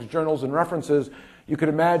textbooks, journals, and references, you could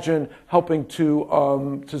imagine helping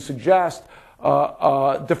to suggest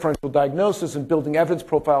differential diagnosis and building evidence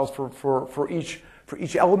profiles for each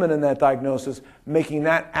element in that diagnosis, making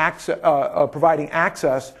that providing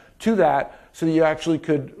access to that, so that you actually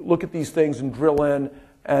could look at these things and drill in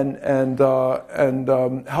and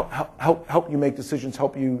help you make decisions,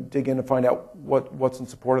 help you dig in and find out what's in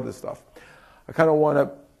support of this stuff. I kind of want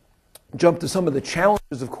to jump to some of the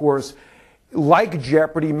challenges, of course. Like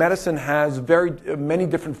Jeopardy, medicine has very many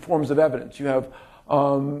different forms of evidence. You have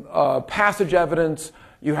passage evidence,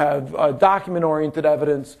 you have document-oriented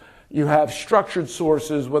evidence, you have structured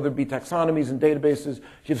sources, whether it be taxonomies and databases.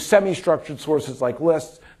 You have semi-structured sources like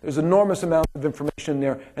lists. There's enormous amounts of information in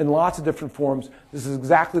there in lots of different forms. This is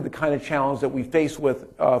exactly the kind of challenge that we face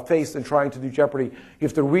in trying to do Jeopardy. You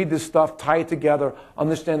have to read this stuff, tie it together,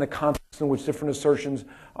 understand the context in which different assertions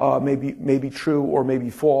may be true or may be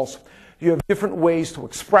false. You have different ways to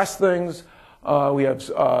express things. We have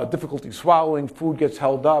difficulty swallowing. Food gets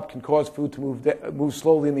held up, can cause food to move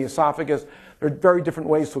slowly in the esophagus. There are very different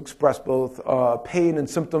ways to express both pain and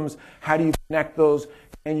symptoms. How do you connect those?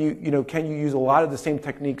 Can you use a lot of the same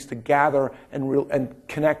techniques to gather and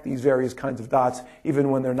connect these various kinds of dots,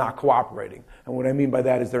 even when they're not cooperating? And what I mean by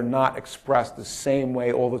that is they're not expressed the same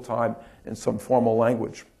way all the time in some formal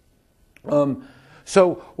language.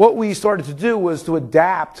 So what we started to do was to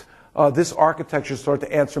adapt this architecture, start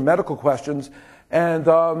to answer medical questions, and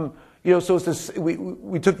so it's this,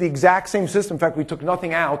 we took the exact same system. In fact, we took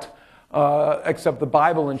nothing out except the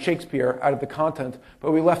Bible and Shakespeare out of the content,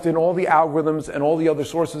 but we left in all the algorithms and all the other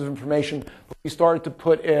sources of information. We started to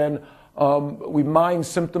put in, we mined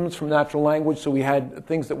symptoms from natural language, so we had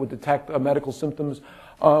things that would detect medical symptoms.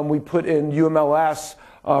 We put in UMLS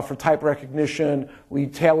for type recognition. We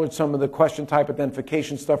tailored some of the question type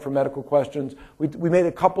identification stuff for medical questions. We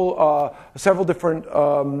made several different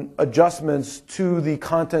adjustments to the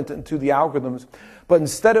content and to the algorithms. But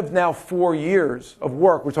instead of now 4 years of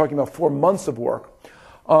work, we're talking about 4 months of work.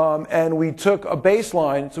 And we took a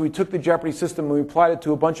baseline, so we took the Jeopardy system and we applied it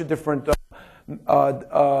to a bunch of different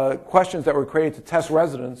questions that were created to test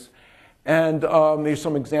residents. And there's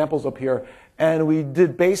some examples up here. And we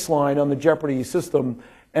did baseline on the Jeopardy system,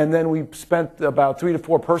 and then we spent about 3 to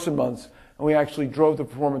 4 person months, and we actually drove the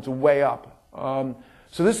performance way up.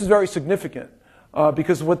 So this is very significant,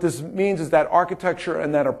 because what this means is that architecture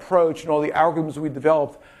and that approach and all the algorithms we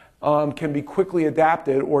developed can be quickly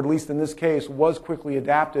adapted, or at least in this case was quickly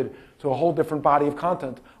adapted to a whole different body of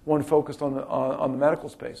content, one focused on the medical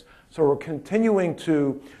space. So we're continuing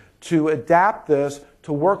to adapt this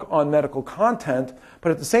to work on medical content,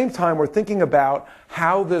 but at the same time we're thinking about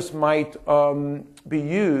how this might be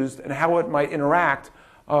used and how it might interact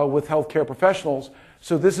with healthcare professionals.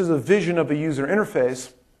 So this is a vision of a user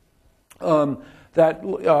interface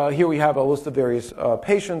Here we have a list of various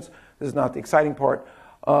patients. This is not the exciting part.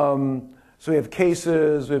 So we have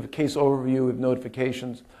cases, we have a case overview, we have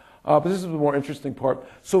notifications. But this is the more interesting part.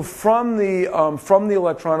 So from the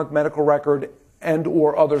electronic medical record and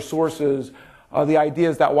or other sources, the idea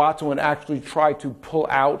is that Watson would actually try to pull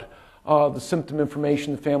out the symptom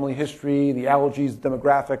information, the family history, the allergies, the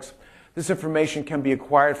demographics. This information can be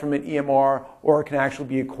acquired from an EMR, or it can actually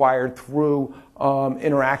be acquired through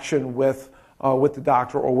interaction with the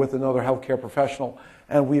doctor or with another healthcare professional.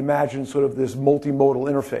 And we imagine sort of this multimodal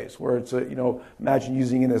interface where it's imagine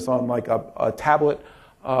using this on like a tablet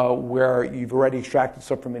where you've already extracted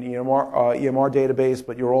stuff from an EMR database,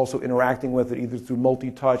 but you're also interacting with it either through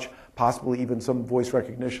multi-touch, possibly even some voice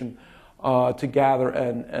recognition to gather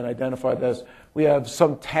and identify this. We have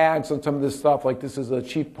some tags on some of this stuff, like this is a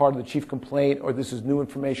chief part of the chief complaint, or this is new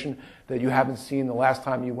information that you haven't seen the last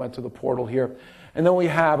time you went to the portal here. And then we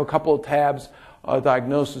have a couple of tabs,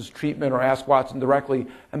 diagnosis, treatment, or ask Watson directly.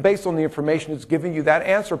 And based on the information, it's giving you that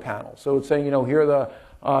answer panel. So it's saying, here are the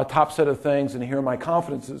top set of things, and here are my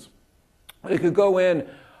confidences. It could go in,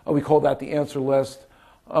 we call that the answer list.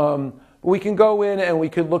 We can go in and we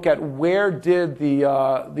could look at where did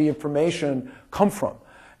the information come from.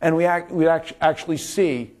 And we actually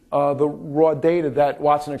see the raw data that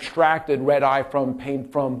Watson extracted red eye from, pain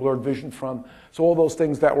from, blurred vision from. So all those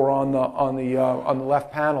things that were on the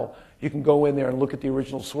left panel, you can go in there and look at the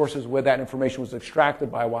original sources where that information was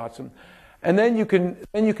extracted by Watson. And then you can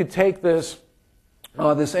take this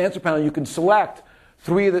answer panel, you can select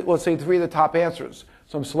let's say three of the top answers.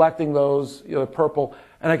 So I'm selecting those, purple,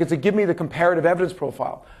 and I can say, give me the comparative evidence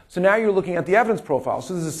profile. So now you're looking at the evidence profile.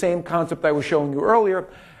 So this is the same concept I was showing you earlier,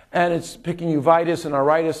 and it's picking uveitis and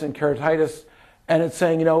iritis and keratitis, and it's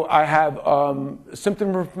saying, I have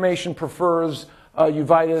symptom information prefers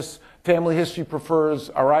uveitis, family history prefers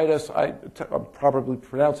iritis. I'm probably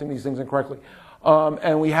pronouncing these things incorrectly.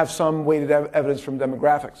 And we have some weighted evidence from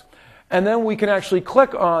demographics. And then we can actually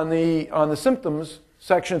click on the symptoms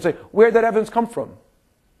section and say, where did that evidence come from?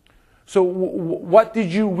 So what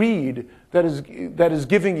did you read that is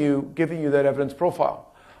giving you that evidence profile?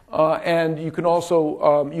 And you can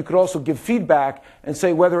also give feedback and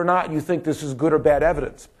say whether or not you think this is good or bad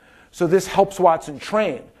evidence. So this helps Watson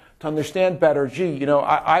train to understand better. Gee,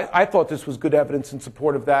 I thought this was good evidence in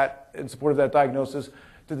support of that diagnosis.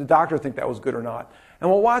 Did the doctor think that was good or not? And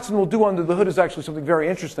what Watson will do under the hood is actually something very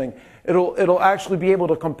interesting. It'll actually be able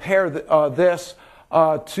to compare this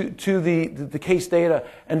to the case data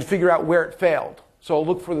and figure out where it failed. So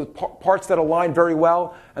it'll look for the parts that align very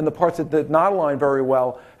well and the parts that did not align very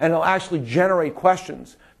well, and it'll actually generate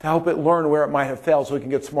questions to help it learn where it might have failed so it can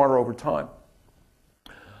get smarter over time.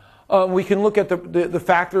 We can look at the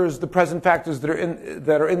factors, the present factors that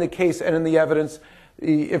are in the case and in the evidence,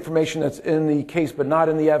 the information that's in the case but not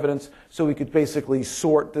in the evidence, so we could basically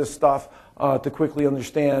sort this stuff to quickly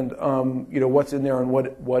understand what's in there and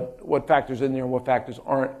what factors in there and what factors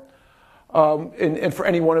aren't. And for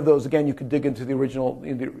any one of those, again, you could dig into the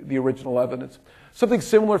original evidence. Something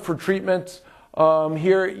similar for treatments.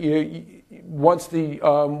 Here, once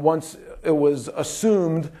it was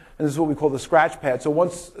assumed, and this is what we call the scratch pad. So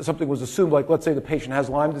once something was assumed, like let's say the patient has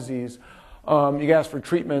Lyme disease, you can ask for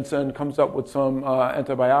treatments and comes up with some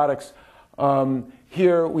antibiotics.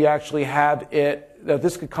 Here we actually have it.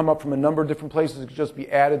 This could come up from a number of different places. It could just be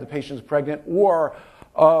added, the patient is pregnant, or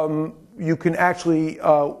you can actually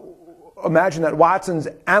imagine that Watson's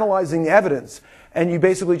analyzing the evidence, and you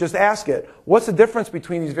basically just ask it, what's the difference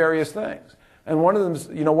between these various things? And one of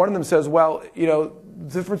them says, well, the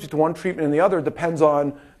difference between one treatment and the other depends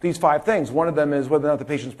on these 5 things. One of them is whether or not the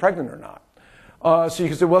patient's pregnant or not. So you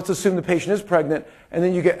can say, well, let's assume the patient is pregnant, and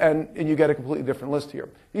then you get a completely different list here.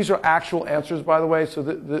 These are actual answers, by the way. So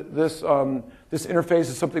this interface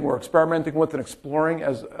is something we're experimenting with and exploring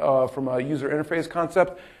as from a user interface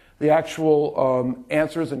concept. The actual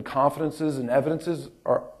answers and confidences and evidences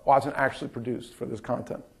are Watson actually produced for this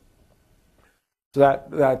content. So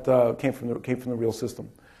that came from the real system.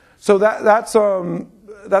 So that's kind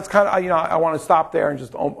of I want to stop there and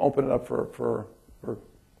just open it up for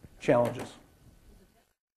challenges.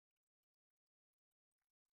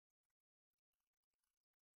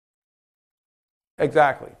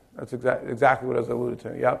 Exactly. That's exactly what I was alluded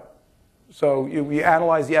to. Yep. So we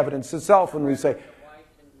analyze the evidence itself and we say,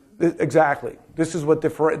 exactly. This is what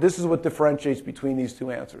differentiates between these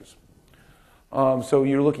two answers. So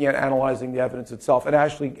you're looking at analyzing the evidence itself, and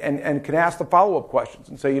actually and can ask the follow-up questions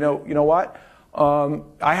and say, you know what,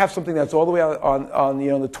 I have something that's all the way on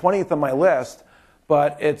the 20th on my list,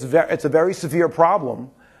 but it's a very severe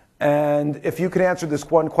problem, and if you could answer this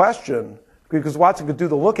one question, because Watson could do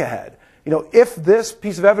the look ahead. if this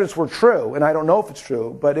piece of evidence were true, and I don't know if it's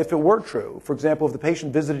true, but if it were true, for example, if the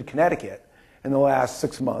patient visited Connecticut in the last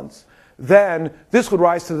 6 months, then this would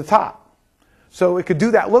rise to the top. So it could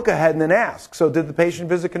do that look ahead and then ask, so did the patient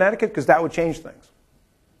visit Connecticut? Because that would change things.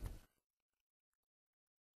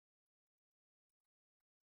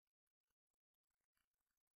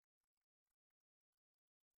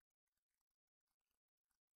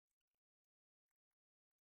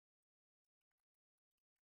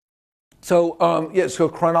 So, so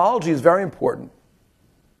chronology is very important.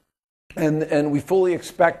 And we fully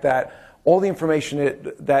expect that all the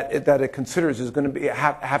information that it considers is going to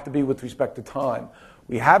have to be with respect to time.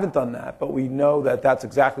 We haven't done that, but we know that that's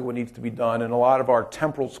exactly what needs to be done. And a lot of our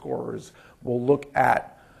temporal scorers will look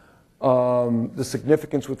at the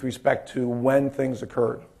significance with respect to when things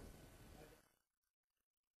occurred.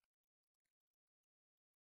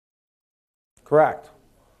 Correct.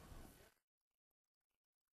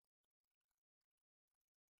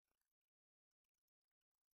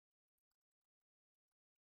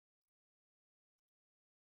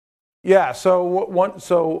 Yeah,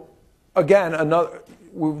 so again,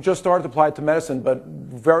 we've just started to apply it to medicine, but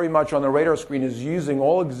very much on the radar screen is using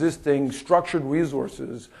all existing structured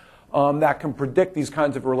resources that can predict these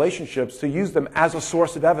kinds of relationships to use them as a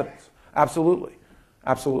source of evidence. Absolutely.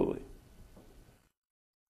 Absolutely.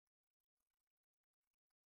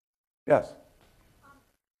 Yes.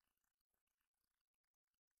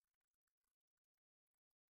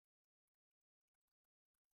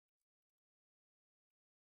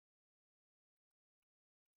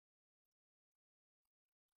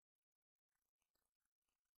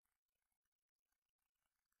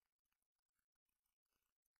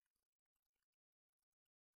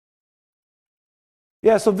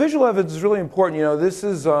 Yeah, so visual evidence is really important. This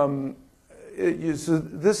is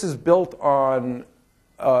built on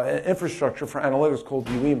an infrastructure for analytics called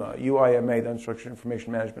UIMA, UIMA, the Unstructured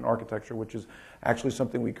Information Management Architecture, which is actually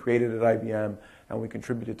something we created at IBM and we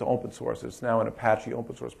contributed to open source. It's now an Apache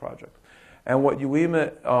open source project. And what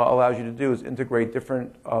UIMA allows you to do is integrate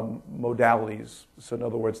different modalities. So in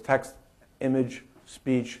other words, text, image,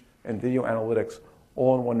 speech, and video analytics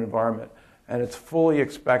all in one environment. And it's fully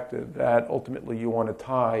expected that ultimately you want to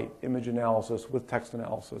tie image analysis with text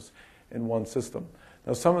analysis in one system.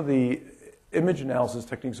 Now, some of the image analysis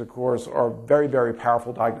techniques, of course, are very, very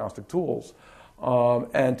powerful diagnostic tools.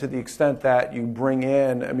 And to the extent that you bring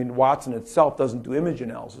in, Watson itself doesn't do image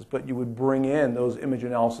analysis, but you would bring in those image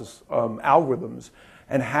analysis algorithms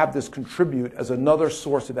and have this contribute as another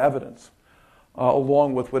source of evidence,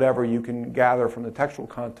 along with whatever you can gather from the textual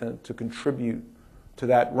content to contribute to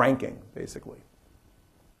that ranking, basically.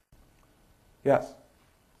 Yes?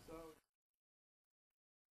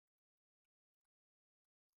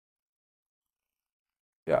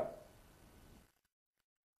 Yeah.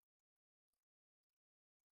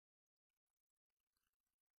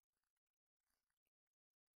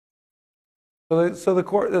 So the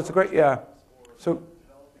core, that's a great, yeah. So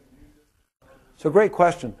great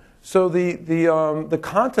question. So the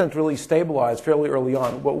content really stabilized fairly early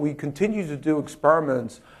on. What we continued to do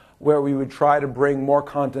experiments where we would try to bring more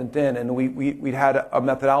content in, and we had a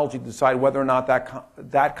methodology to decide whether or not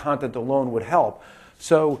that content alone would help.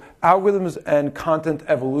 So algorithms and content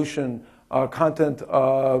evolution, content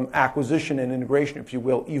acquisition and integration, if you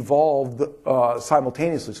will, evolved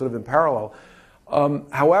simultaneously, sort of in parallel.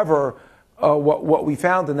 However, what we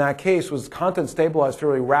found in that case was content stabilized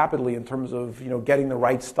fairly rapidly in terms of getting the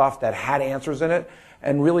right stuff that had answers in it,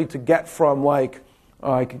 and really to get from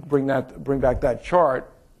I could bring back that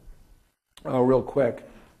chart real quick.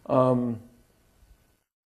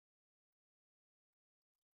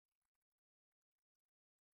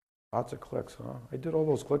 Lots of clicks, huh? I did all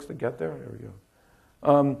those clicks to get there. There we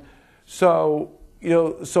go. So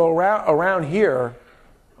around here.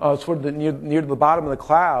 Sort of near to the bottom of the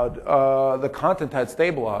cloud, the content had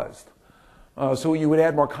stabilized. So you would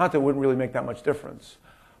add more content, it wouldn't really make that much difference.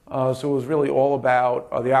 So it was really all about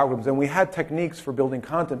the algorithms. And we had techniques for building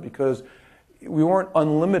content because we weren't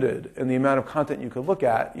unlimited in the amount of content you could look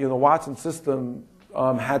at. The Watson system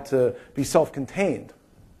had to be self-contained.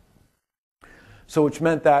 So which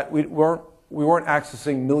meant that we weren't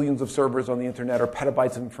accessing millions of servers on the internet or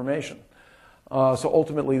petabytes of information. So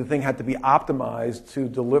ultimately, the thing had to be optimized to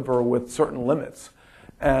deliver with certain limits.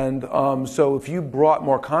 And so if you brought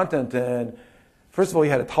more content in, first of all,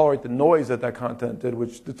 you had to tolerate the noise that content did,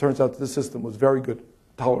 which it turns out this system was very good at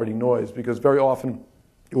tolerating noise, because very often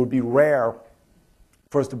it would be rare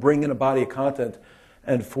for us to bring in a body of content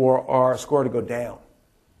and for our score to go down.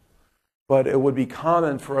 But it would be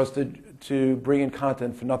common for us to bring in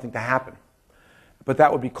content for nothing to happen. But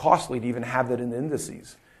that would be costly to even have that in the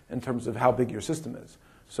indices. in terms of how big your system is.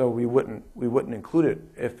 So we wouldn't include it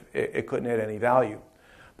if it couldn't add any value.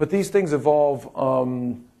 But these things evolve.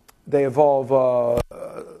 They evolve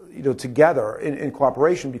together in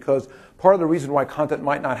cooperation, because part of the reason why content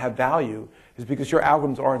might not have value is because your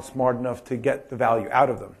algorithms aren't smart enough to get the value out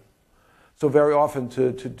of them. So very often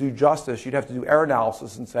to do justice, you'd have to do error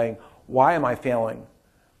analysis and saying, why am I failing?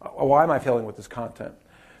 Why am I failing with this content?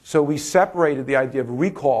 So we separated the idea of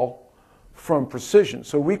recall from precision.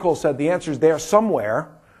 So recall said the answer is there somewhere,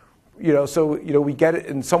 we get it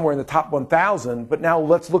in somewhere in the top 1,000, but now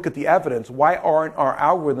let's look at the evidence. Why aren't our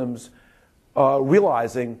algorithms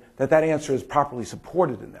realizing that that answer is properly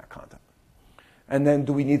supported in that content? And then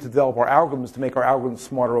do we need to develop our algorithms to make our algorithms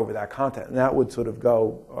smarter over that content? And that would sort of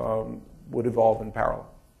would evolve in parallel.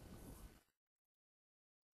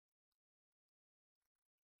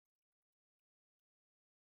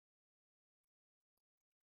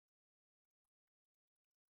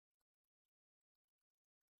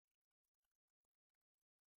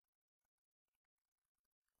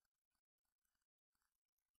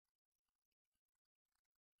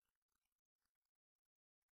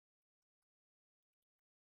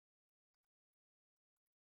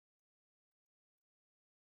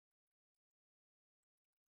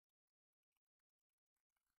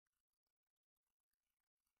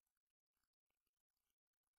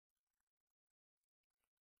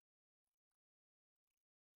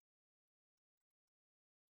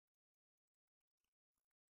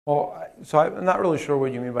 Well, so I'm not really sure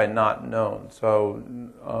what you mean by not known. So,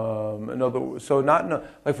 not known.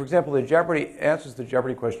 Like, for example, the Jeopardy answers to the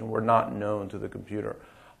Jeopardy question were not known to the computer,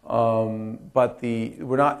 but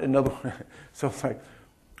we're not another. So it's like,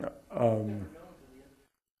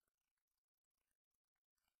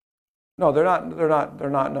 no, they're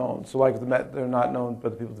not known. So like they're not known by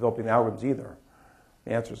the people developing the algorithms either.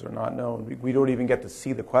 The answers are not known. We don't even get to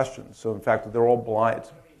see the questions. So in fact, they're all blind.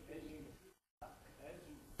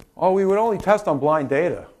 Oh, we would only test on blind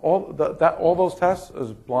data. All those tests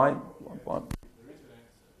is blind.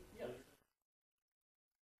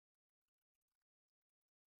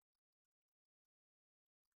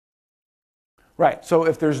 Right. So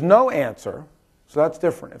if there's no answer, so that's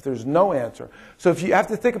different. If there's no answer, so if you have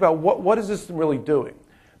to think about what is this system really doing?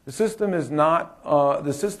 The system is not.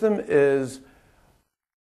 The system is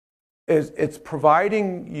it's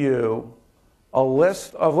providing you a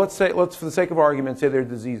list of, let's for the sake of argument, say they're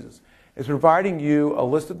diseases. It's providing you a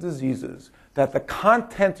list of diseases that the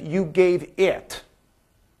content you gave it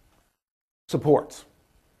supports.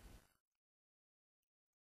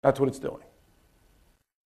 That's what it's doing.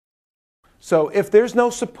 So if there's no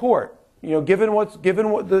support, given what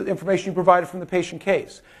the information you provided from the patient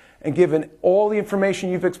case, and given all the information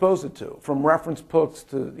you've exposed it to, from reference books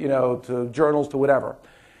to to journals to whatever,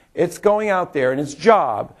 it's going out there, and its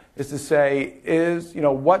job is to say,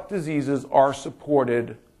 what diseases are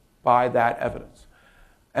supported by that evidence?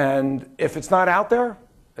 And if it's not out there,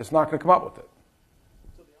 it's not going to come up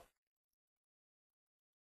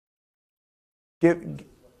with it.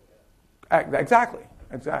 Exactly.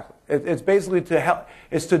 It's basically to help.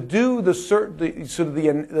 It's to do the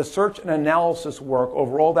search and analysis work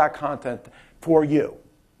over all that content for you.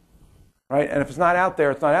 Right? And if it's not out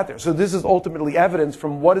there, it's not out there. So this is ultimately evidence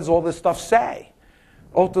from what does all this stuff say?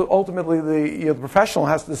 Ultimately, the professional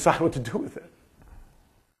has to decide what to do with it.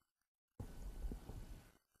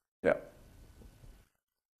 Yeah.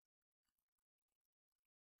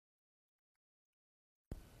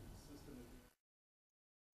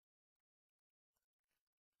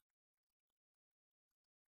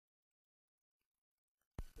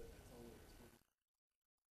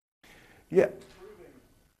 Yeah.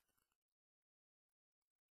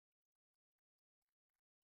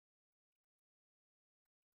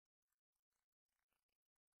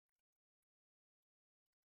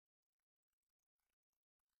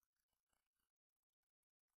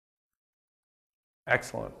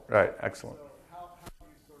 Excellent. Right. Excellent.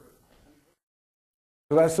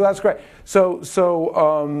 So that's great. So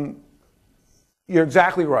you're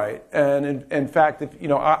exactly right. And in fact, if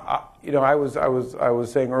I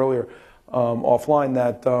was saying earlier offline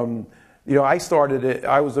that I started it.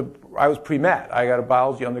 I was pre-med. I got a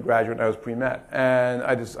biology undergraduate, and I was pre-med, and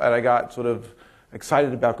I got sort of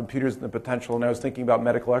excited about computers and the potential. And I was thinking about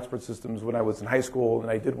medical expert systems when I was in high school, and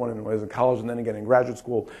I did one when I was in college, and then again in graduate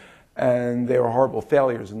school. And they were horrible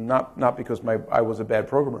failures, and not because I was a bad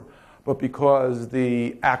programmer, but because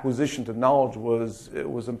the acquisition to knowledge was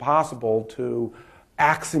impossible to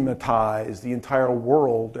axiomatize the entire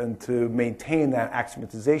world and to maintain that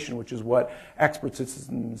axiomatization, which is what expert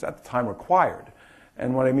systems at the time required.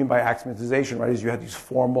 And what I mean by axiomatization, right, is you had these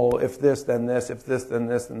formal if this, then this, if this, then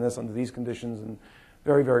this, then this, under these conditions, and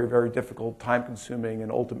very, very, very difficult, time-consuming,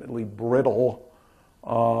 and ultimately brittle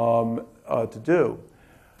to do.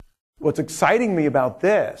 What's exciting me about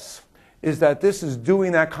this is that this is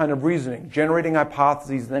doing that kind of reasoning, generating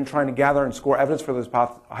hypotheses, and then trying to gather and score evidence for those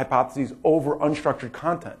hypotheses over unstructured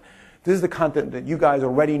content. This is the content that you guys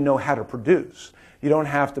already know how to produce. You don't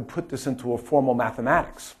have to put this into a formal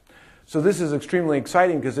mathematics. So this is extremely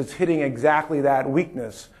exciting because it's hitting exactly that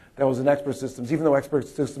weakness that was in expert systems. Even though expert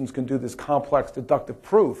systems can do this complex deductive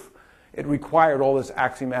proof, it required all this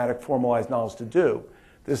axiomatic formalized knowledge to do.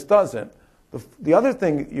 This doesn't. The other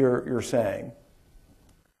thing you're saying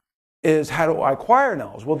is, how do I acquire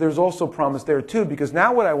knowledge? Well, there's also promise there too, because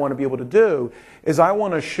now what I want to be able to do is I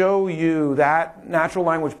want to show you that natural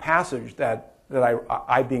language passage that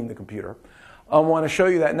I being the computer, I want to show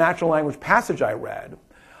you that natural language passage I read.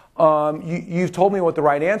 You've told me what the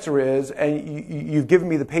right answer is, and you've given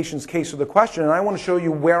me the patient's case for the question, and I want to show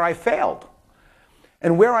you where I failed.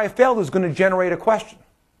 And where I failed is going to generate a question.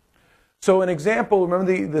 So an example,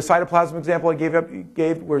 remember the cytoplasm example I gave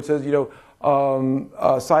where it says,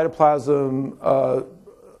 cytoplasm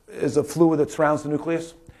is a fluid that surrounds the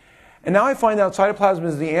nucleus? And now I find out cytoplasm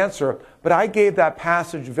is the answer, but I gave that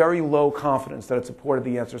passage very low confidence that it supported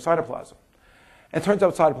the answer cytoplasm. And it turns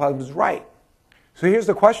out cytoplasm is right. So here's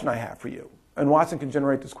the question I have for you, and Watson can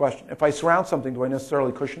generate this question. If I surround something, do I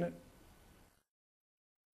necessarily cushion it?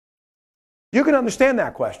 You can understand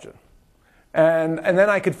that question. And then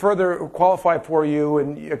I could further qualify for you,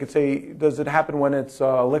 and I could say, does it happen when it's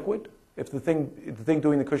liquid? If the thing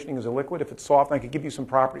doing the cushioning is a liquid, if it's soft, I could give you some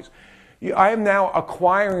properties. I am now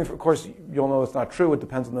acquiring, of course, you'll know it's not true. It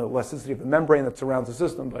depends on the elasticity of the membrane that surrounds the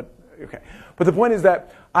system, but okay. But the point is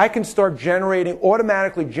that I can start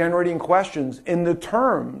automatically generating questions in the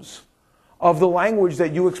terms of the language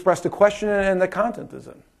that you expressed the question in and the content is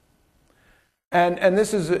in. And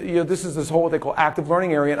this is this whole what they call active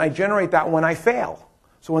learning area, and I generate that when I fail.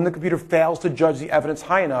 So when the computer fails to judge the evidence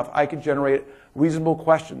high enough, I can generate reasonable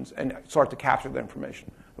questions and start to capture the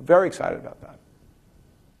information. I'm very excited about that.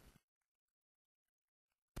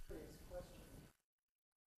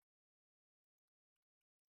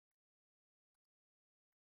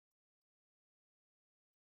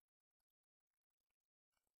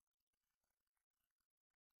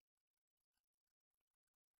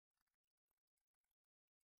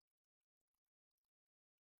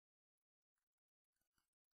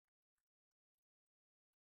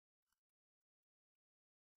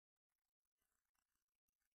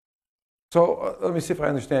 So let me see if I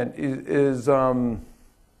understand.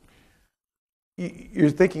 You're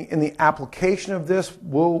thinking in the application of this,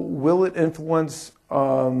 will it influence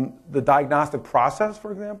the diagnostic process,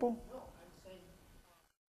 for example? No, I'm saying.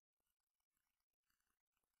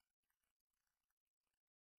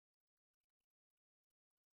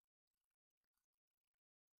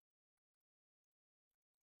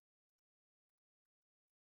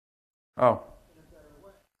 Oh.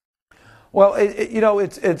 Well,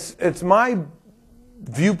 it's my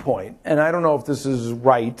viewpoint, and I don't know if this is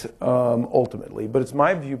right ultimately, but it's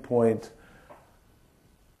my viewpoint.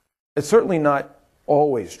 It's certainly not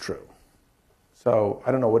always true. So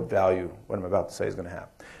I don't know what value what I'm about to say is going to have.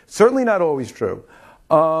 Certainly not always true,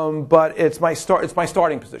 but it's my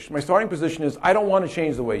starting position. My starting position is I don't want to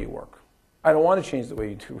change the way you work. I don't want to change the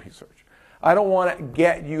way you do research. I don't want to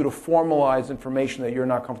get you to formalize information that you're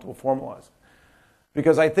not comfortable formalizing.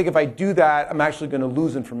 Because I think if I do that, I'm actually going to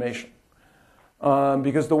lose information.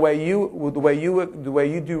 Because the way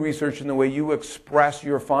you do research and the way you express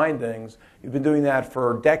your findings, you've been doing that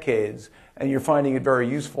for decades, and you're finding it very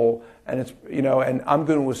useful. And it's and I'm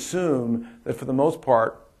going to assume that for the most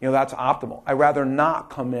part, that's optimal. I'd rather not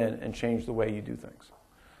come in and change the way you do things.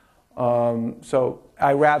 So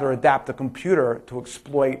I rather adapt the computer to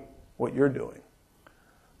exploit what you're doing.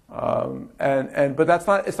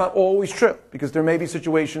 But it's not always true, because there may be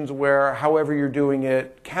situations where however you're doing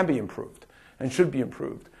it can be improved and should be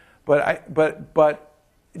improved. But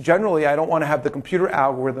generally, I don't want to have the computer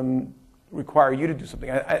algorithm require you to do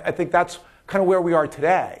something. I think that's kind of where we are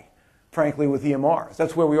today, frankly, with EMRs.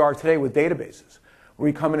 That's where we are today with databases, where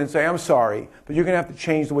we come in and say, I'm sorry, but you're going to have to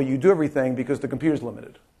change the way you do everything because the computer's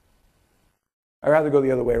limited. I'd rather go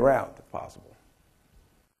the other way around, if possible.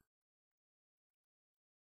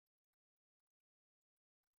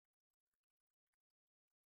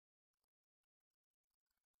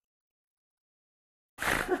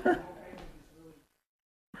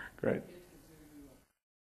 Great.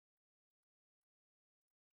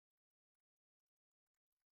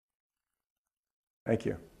 Thank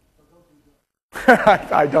you.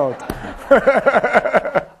 I don't.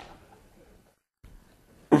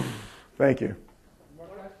 Thank you.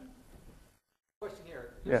 Question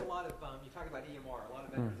here. There's Yeah. a lot of, you talk about EMR, a lot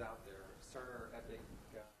of vendors out there, Cerner, Epic,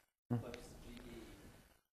 Eclipse, GE.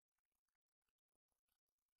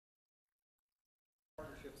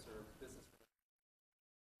 Partnerships or business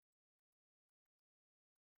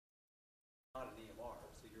not an EMR,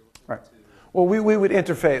 so you're looking Right. to. Well, we would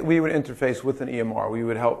interface with an EMR. We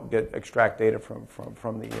would help extract data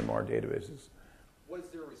from the EMR databases. What has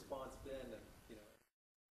their response been? You know,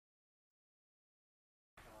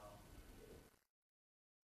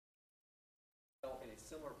 developing a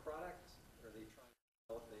similar product, or are they trying to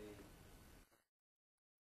develop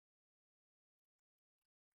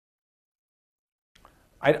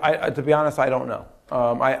a? To be honest, I don't know.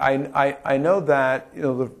 I know that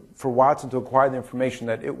for Watson to acquire the information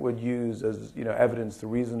that it would use as evidence, the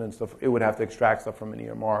reason and stuff, it would have to extract stuff from an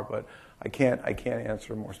EMR. But I can't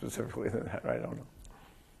answer more specifically than that. I don't know.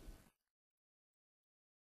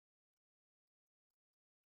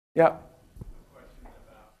 Yeah.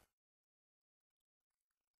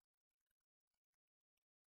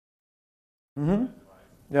 Mm-hmm.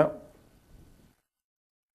 Yeah.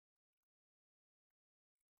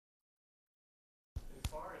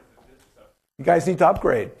 You guys need to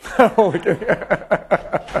upgrade.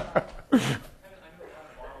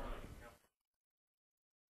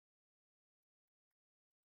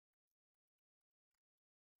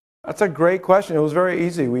 That's a great question. It was very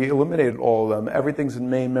easy. We eliminated all of them. Everything's in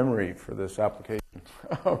main memory for this application.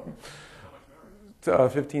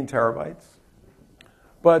 15 terabytes.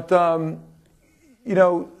 But, so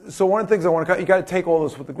one of the things I want to, you got to take all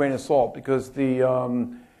this with a grain of salt because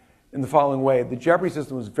in the following way, the Jeopardy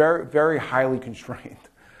system was very, very highly constrained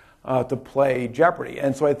to play Jeopardy.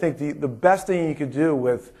 And so I think the best thing you could do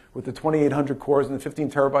with the 2,800 cores and the 15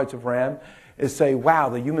 terabytes of RAM is say, wow,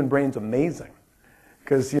 the human brain's amazing.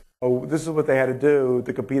 Because this is what they had to do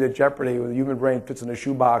to compete at Jeopardy when the human brain fits in a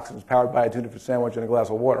shoebox and is powered by a tuna fish sandwich and a glass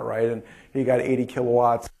of water, right? And he got 80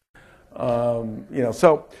 kilowatts, and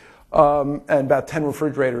about 10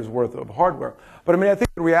 refrigerators worth of hardware. But I mean, I think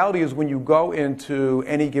the reality is when you go into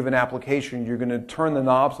any given application, you're going to turn the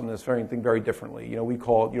knobs on this thing very differently. We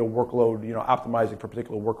call it workload, optimizing for a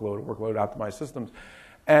particular workload optimized systems.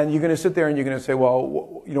 And you're going to sit there and you're going to say, well,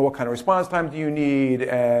 what kind of response time do you need?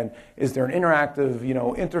 And is there an interactive,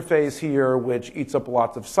 interface here which eats up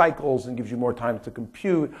lots of cycles and gives you more time to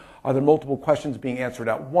compute? Are there multiple questions being answered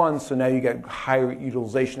at once? So now you get higher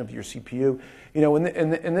utilization of your CPU.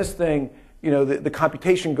 In this thing, the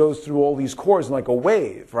computation goes through all these cores in like a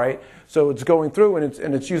wave, right? So it's going through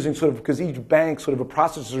and it's using sort of, because each bank sort of a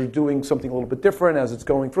processor is doing something a little bit different as it's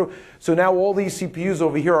going through. So now all these CPUs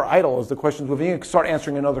over here are idle as the questions move in. You can start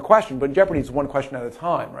answering another question, but in Jeopardy it's one question at a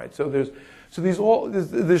time, right? So there's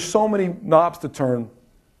so many knobs to turn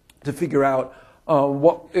to figure out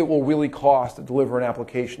what it will really cost to deliver an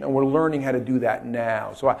application, and we're learning how to do that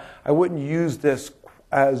now. So I wouldn't use this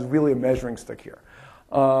as really a measuring stick here.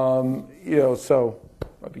 So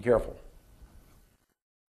I'd be careful.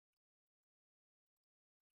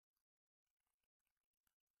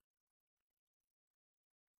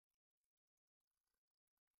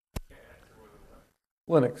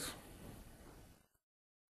 Linux.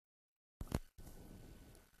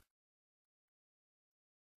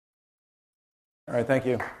 All right, thank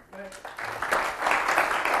you.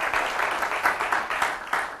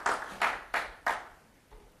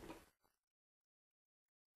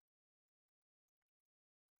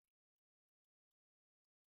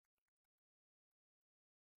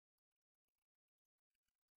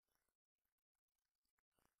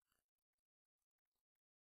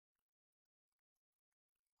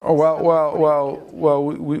 Oh, well.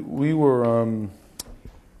 We were.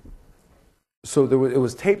 So it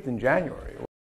was taped in January.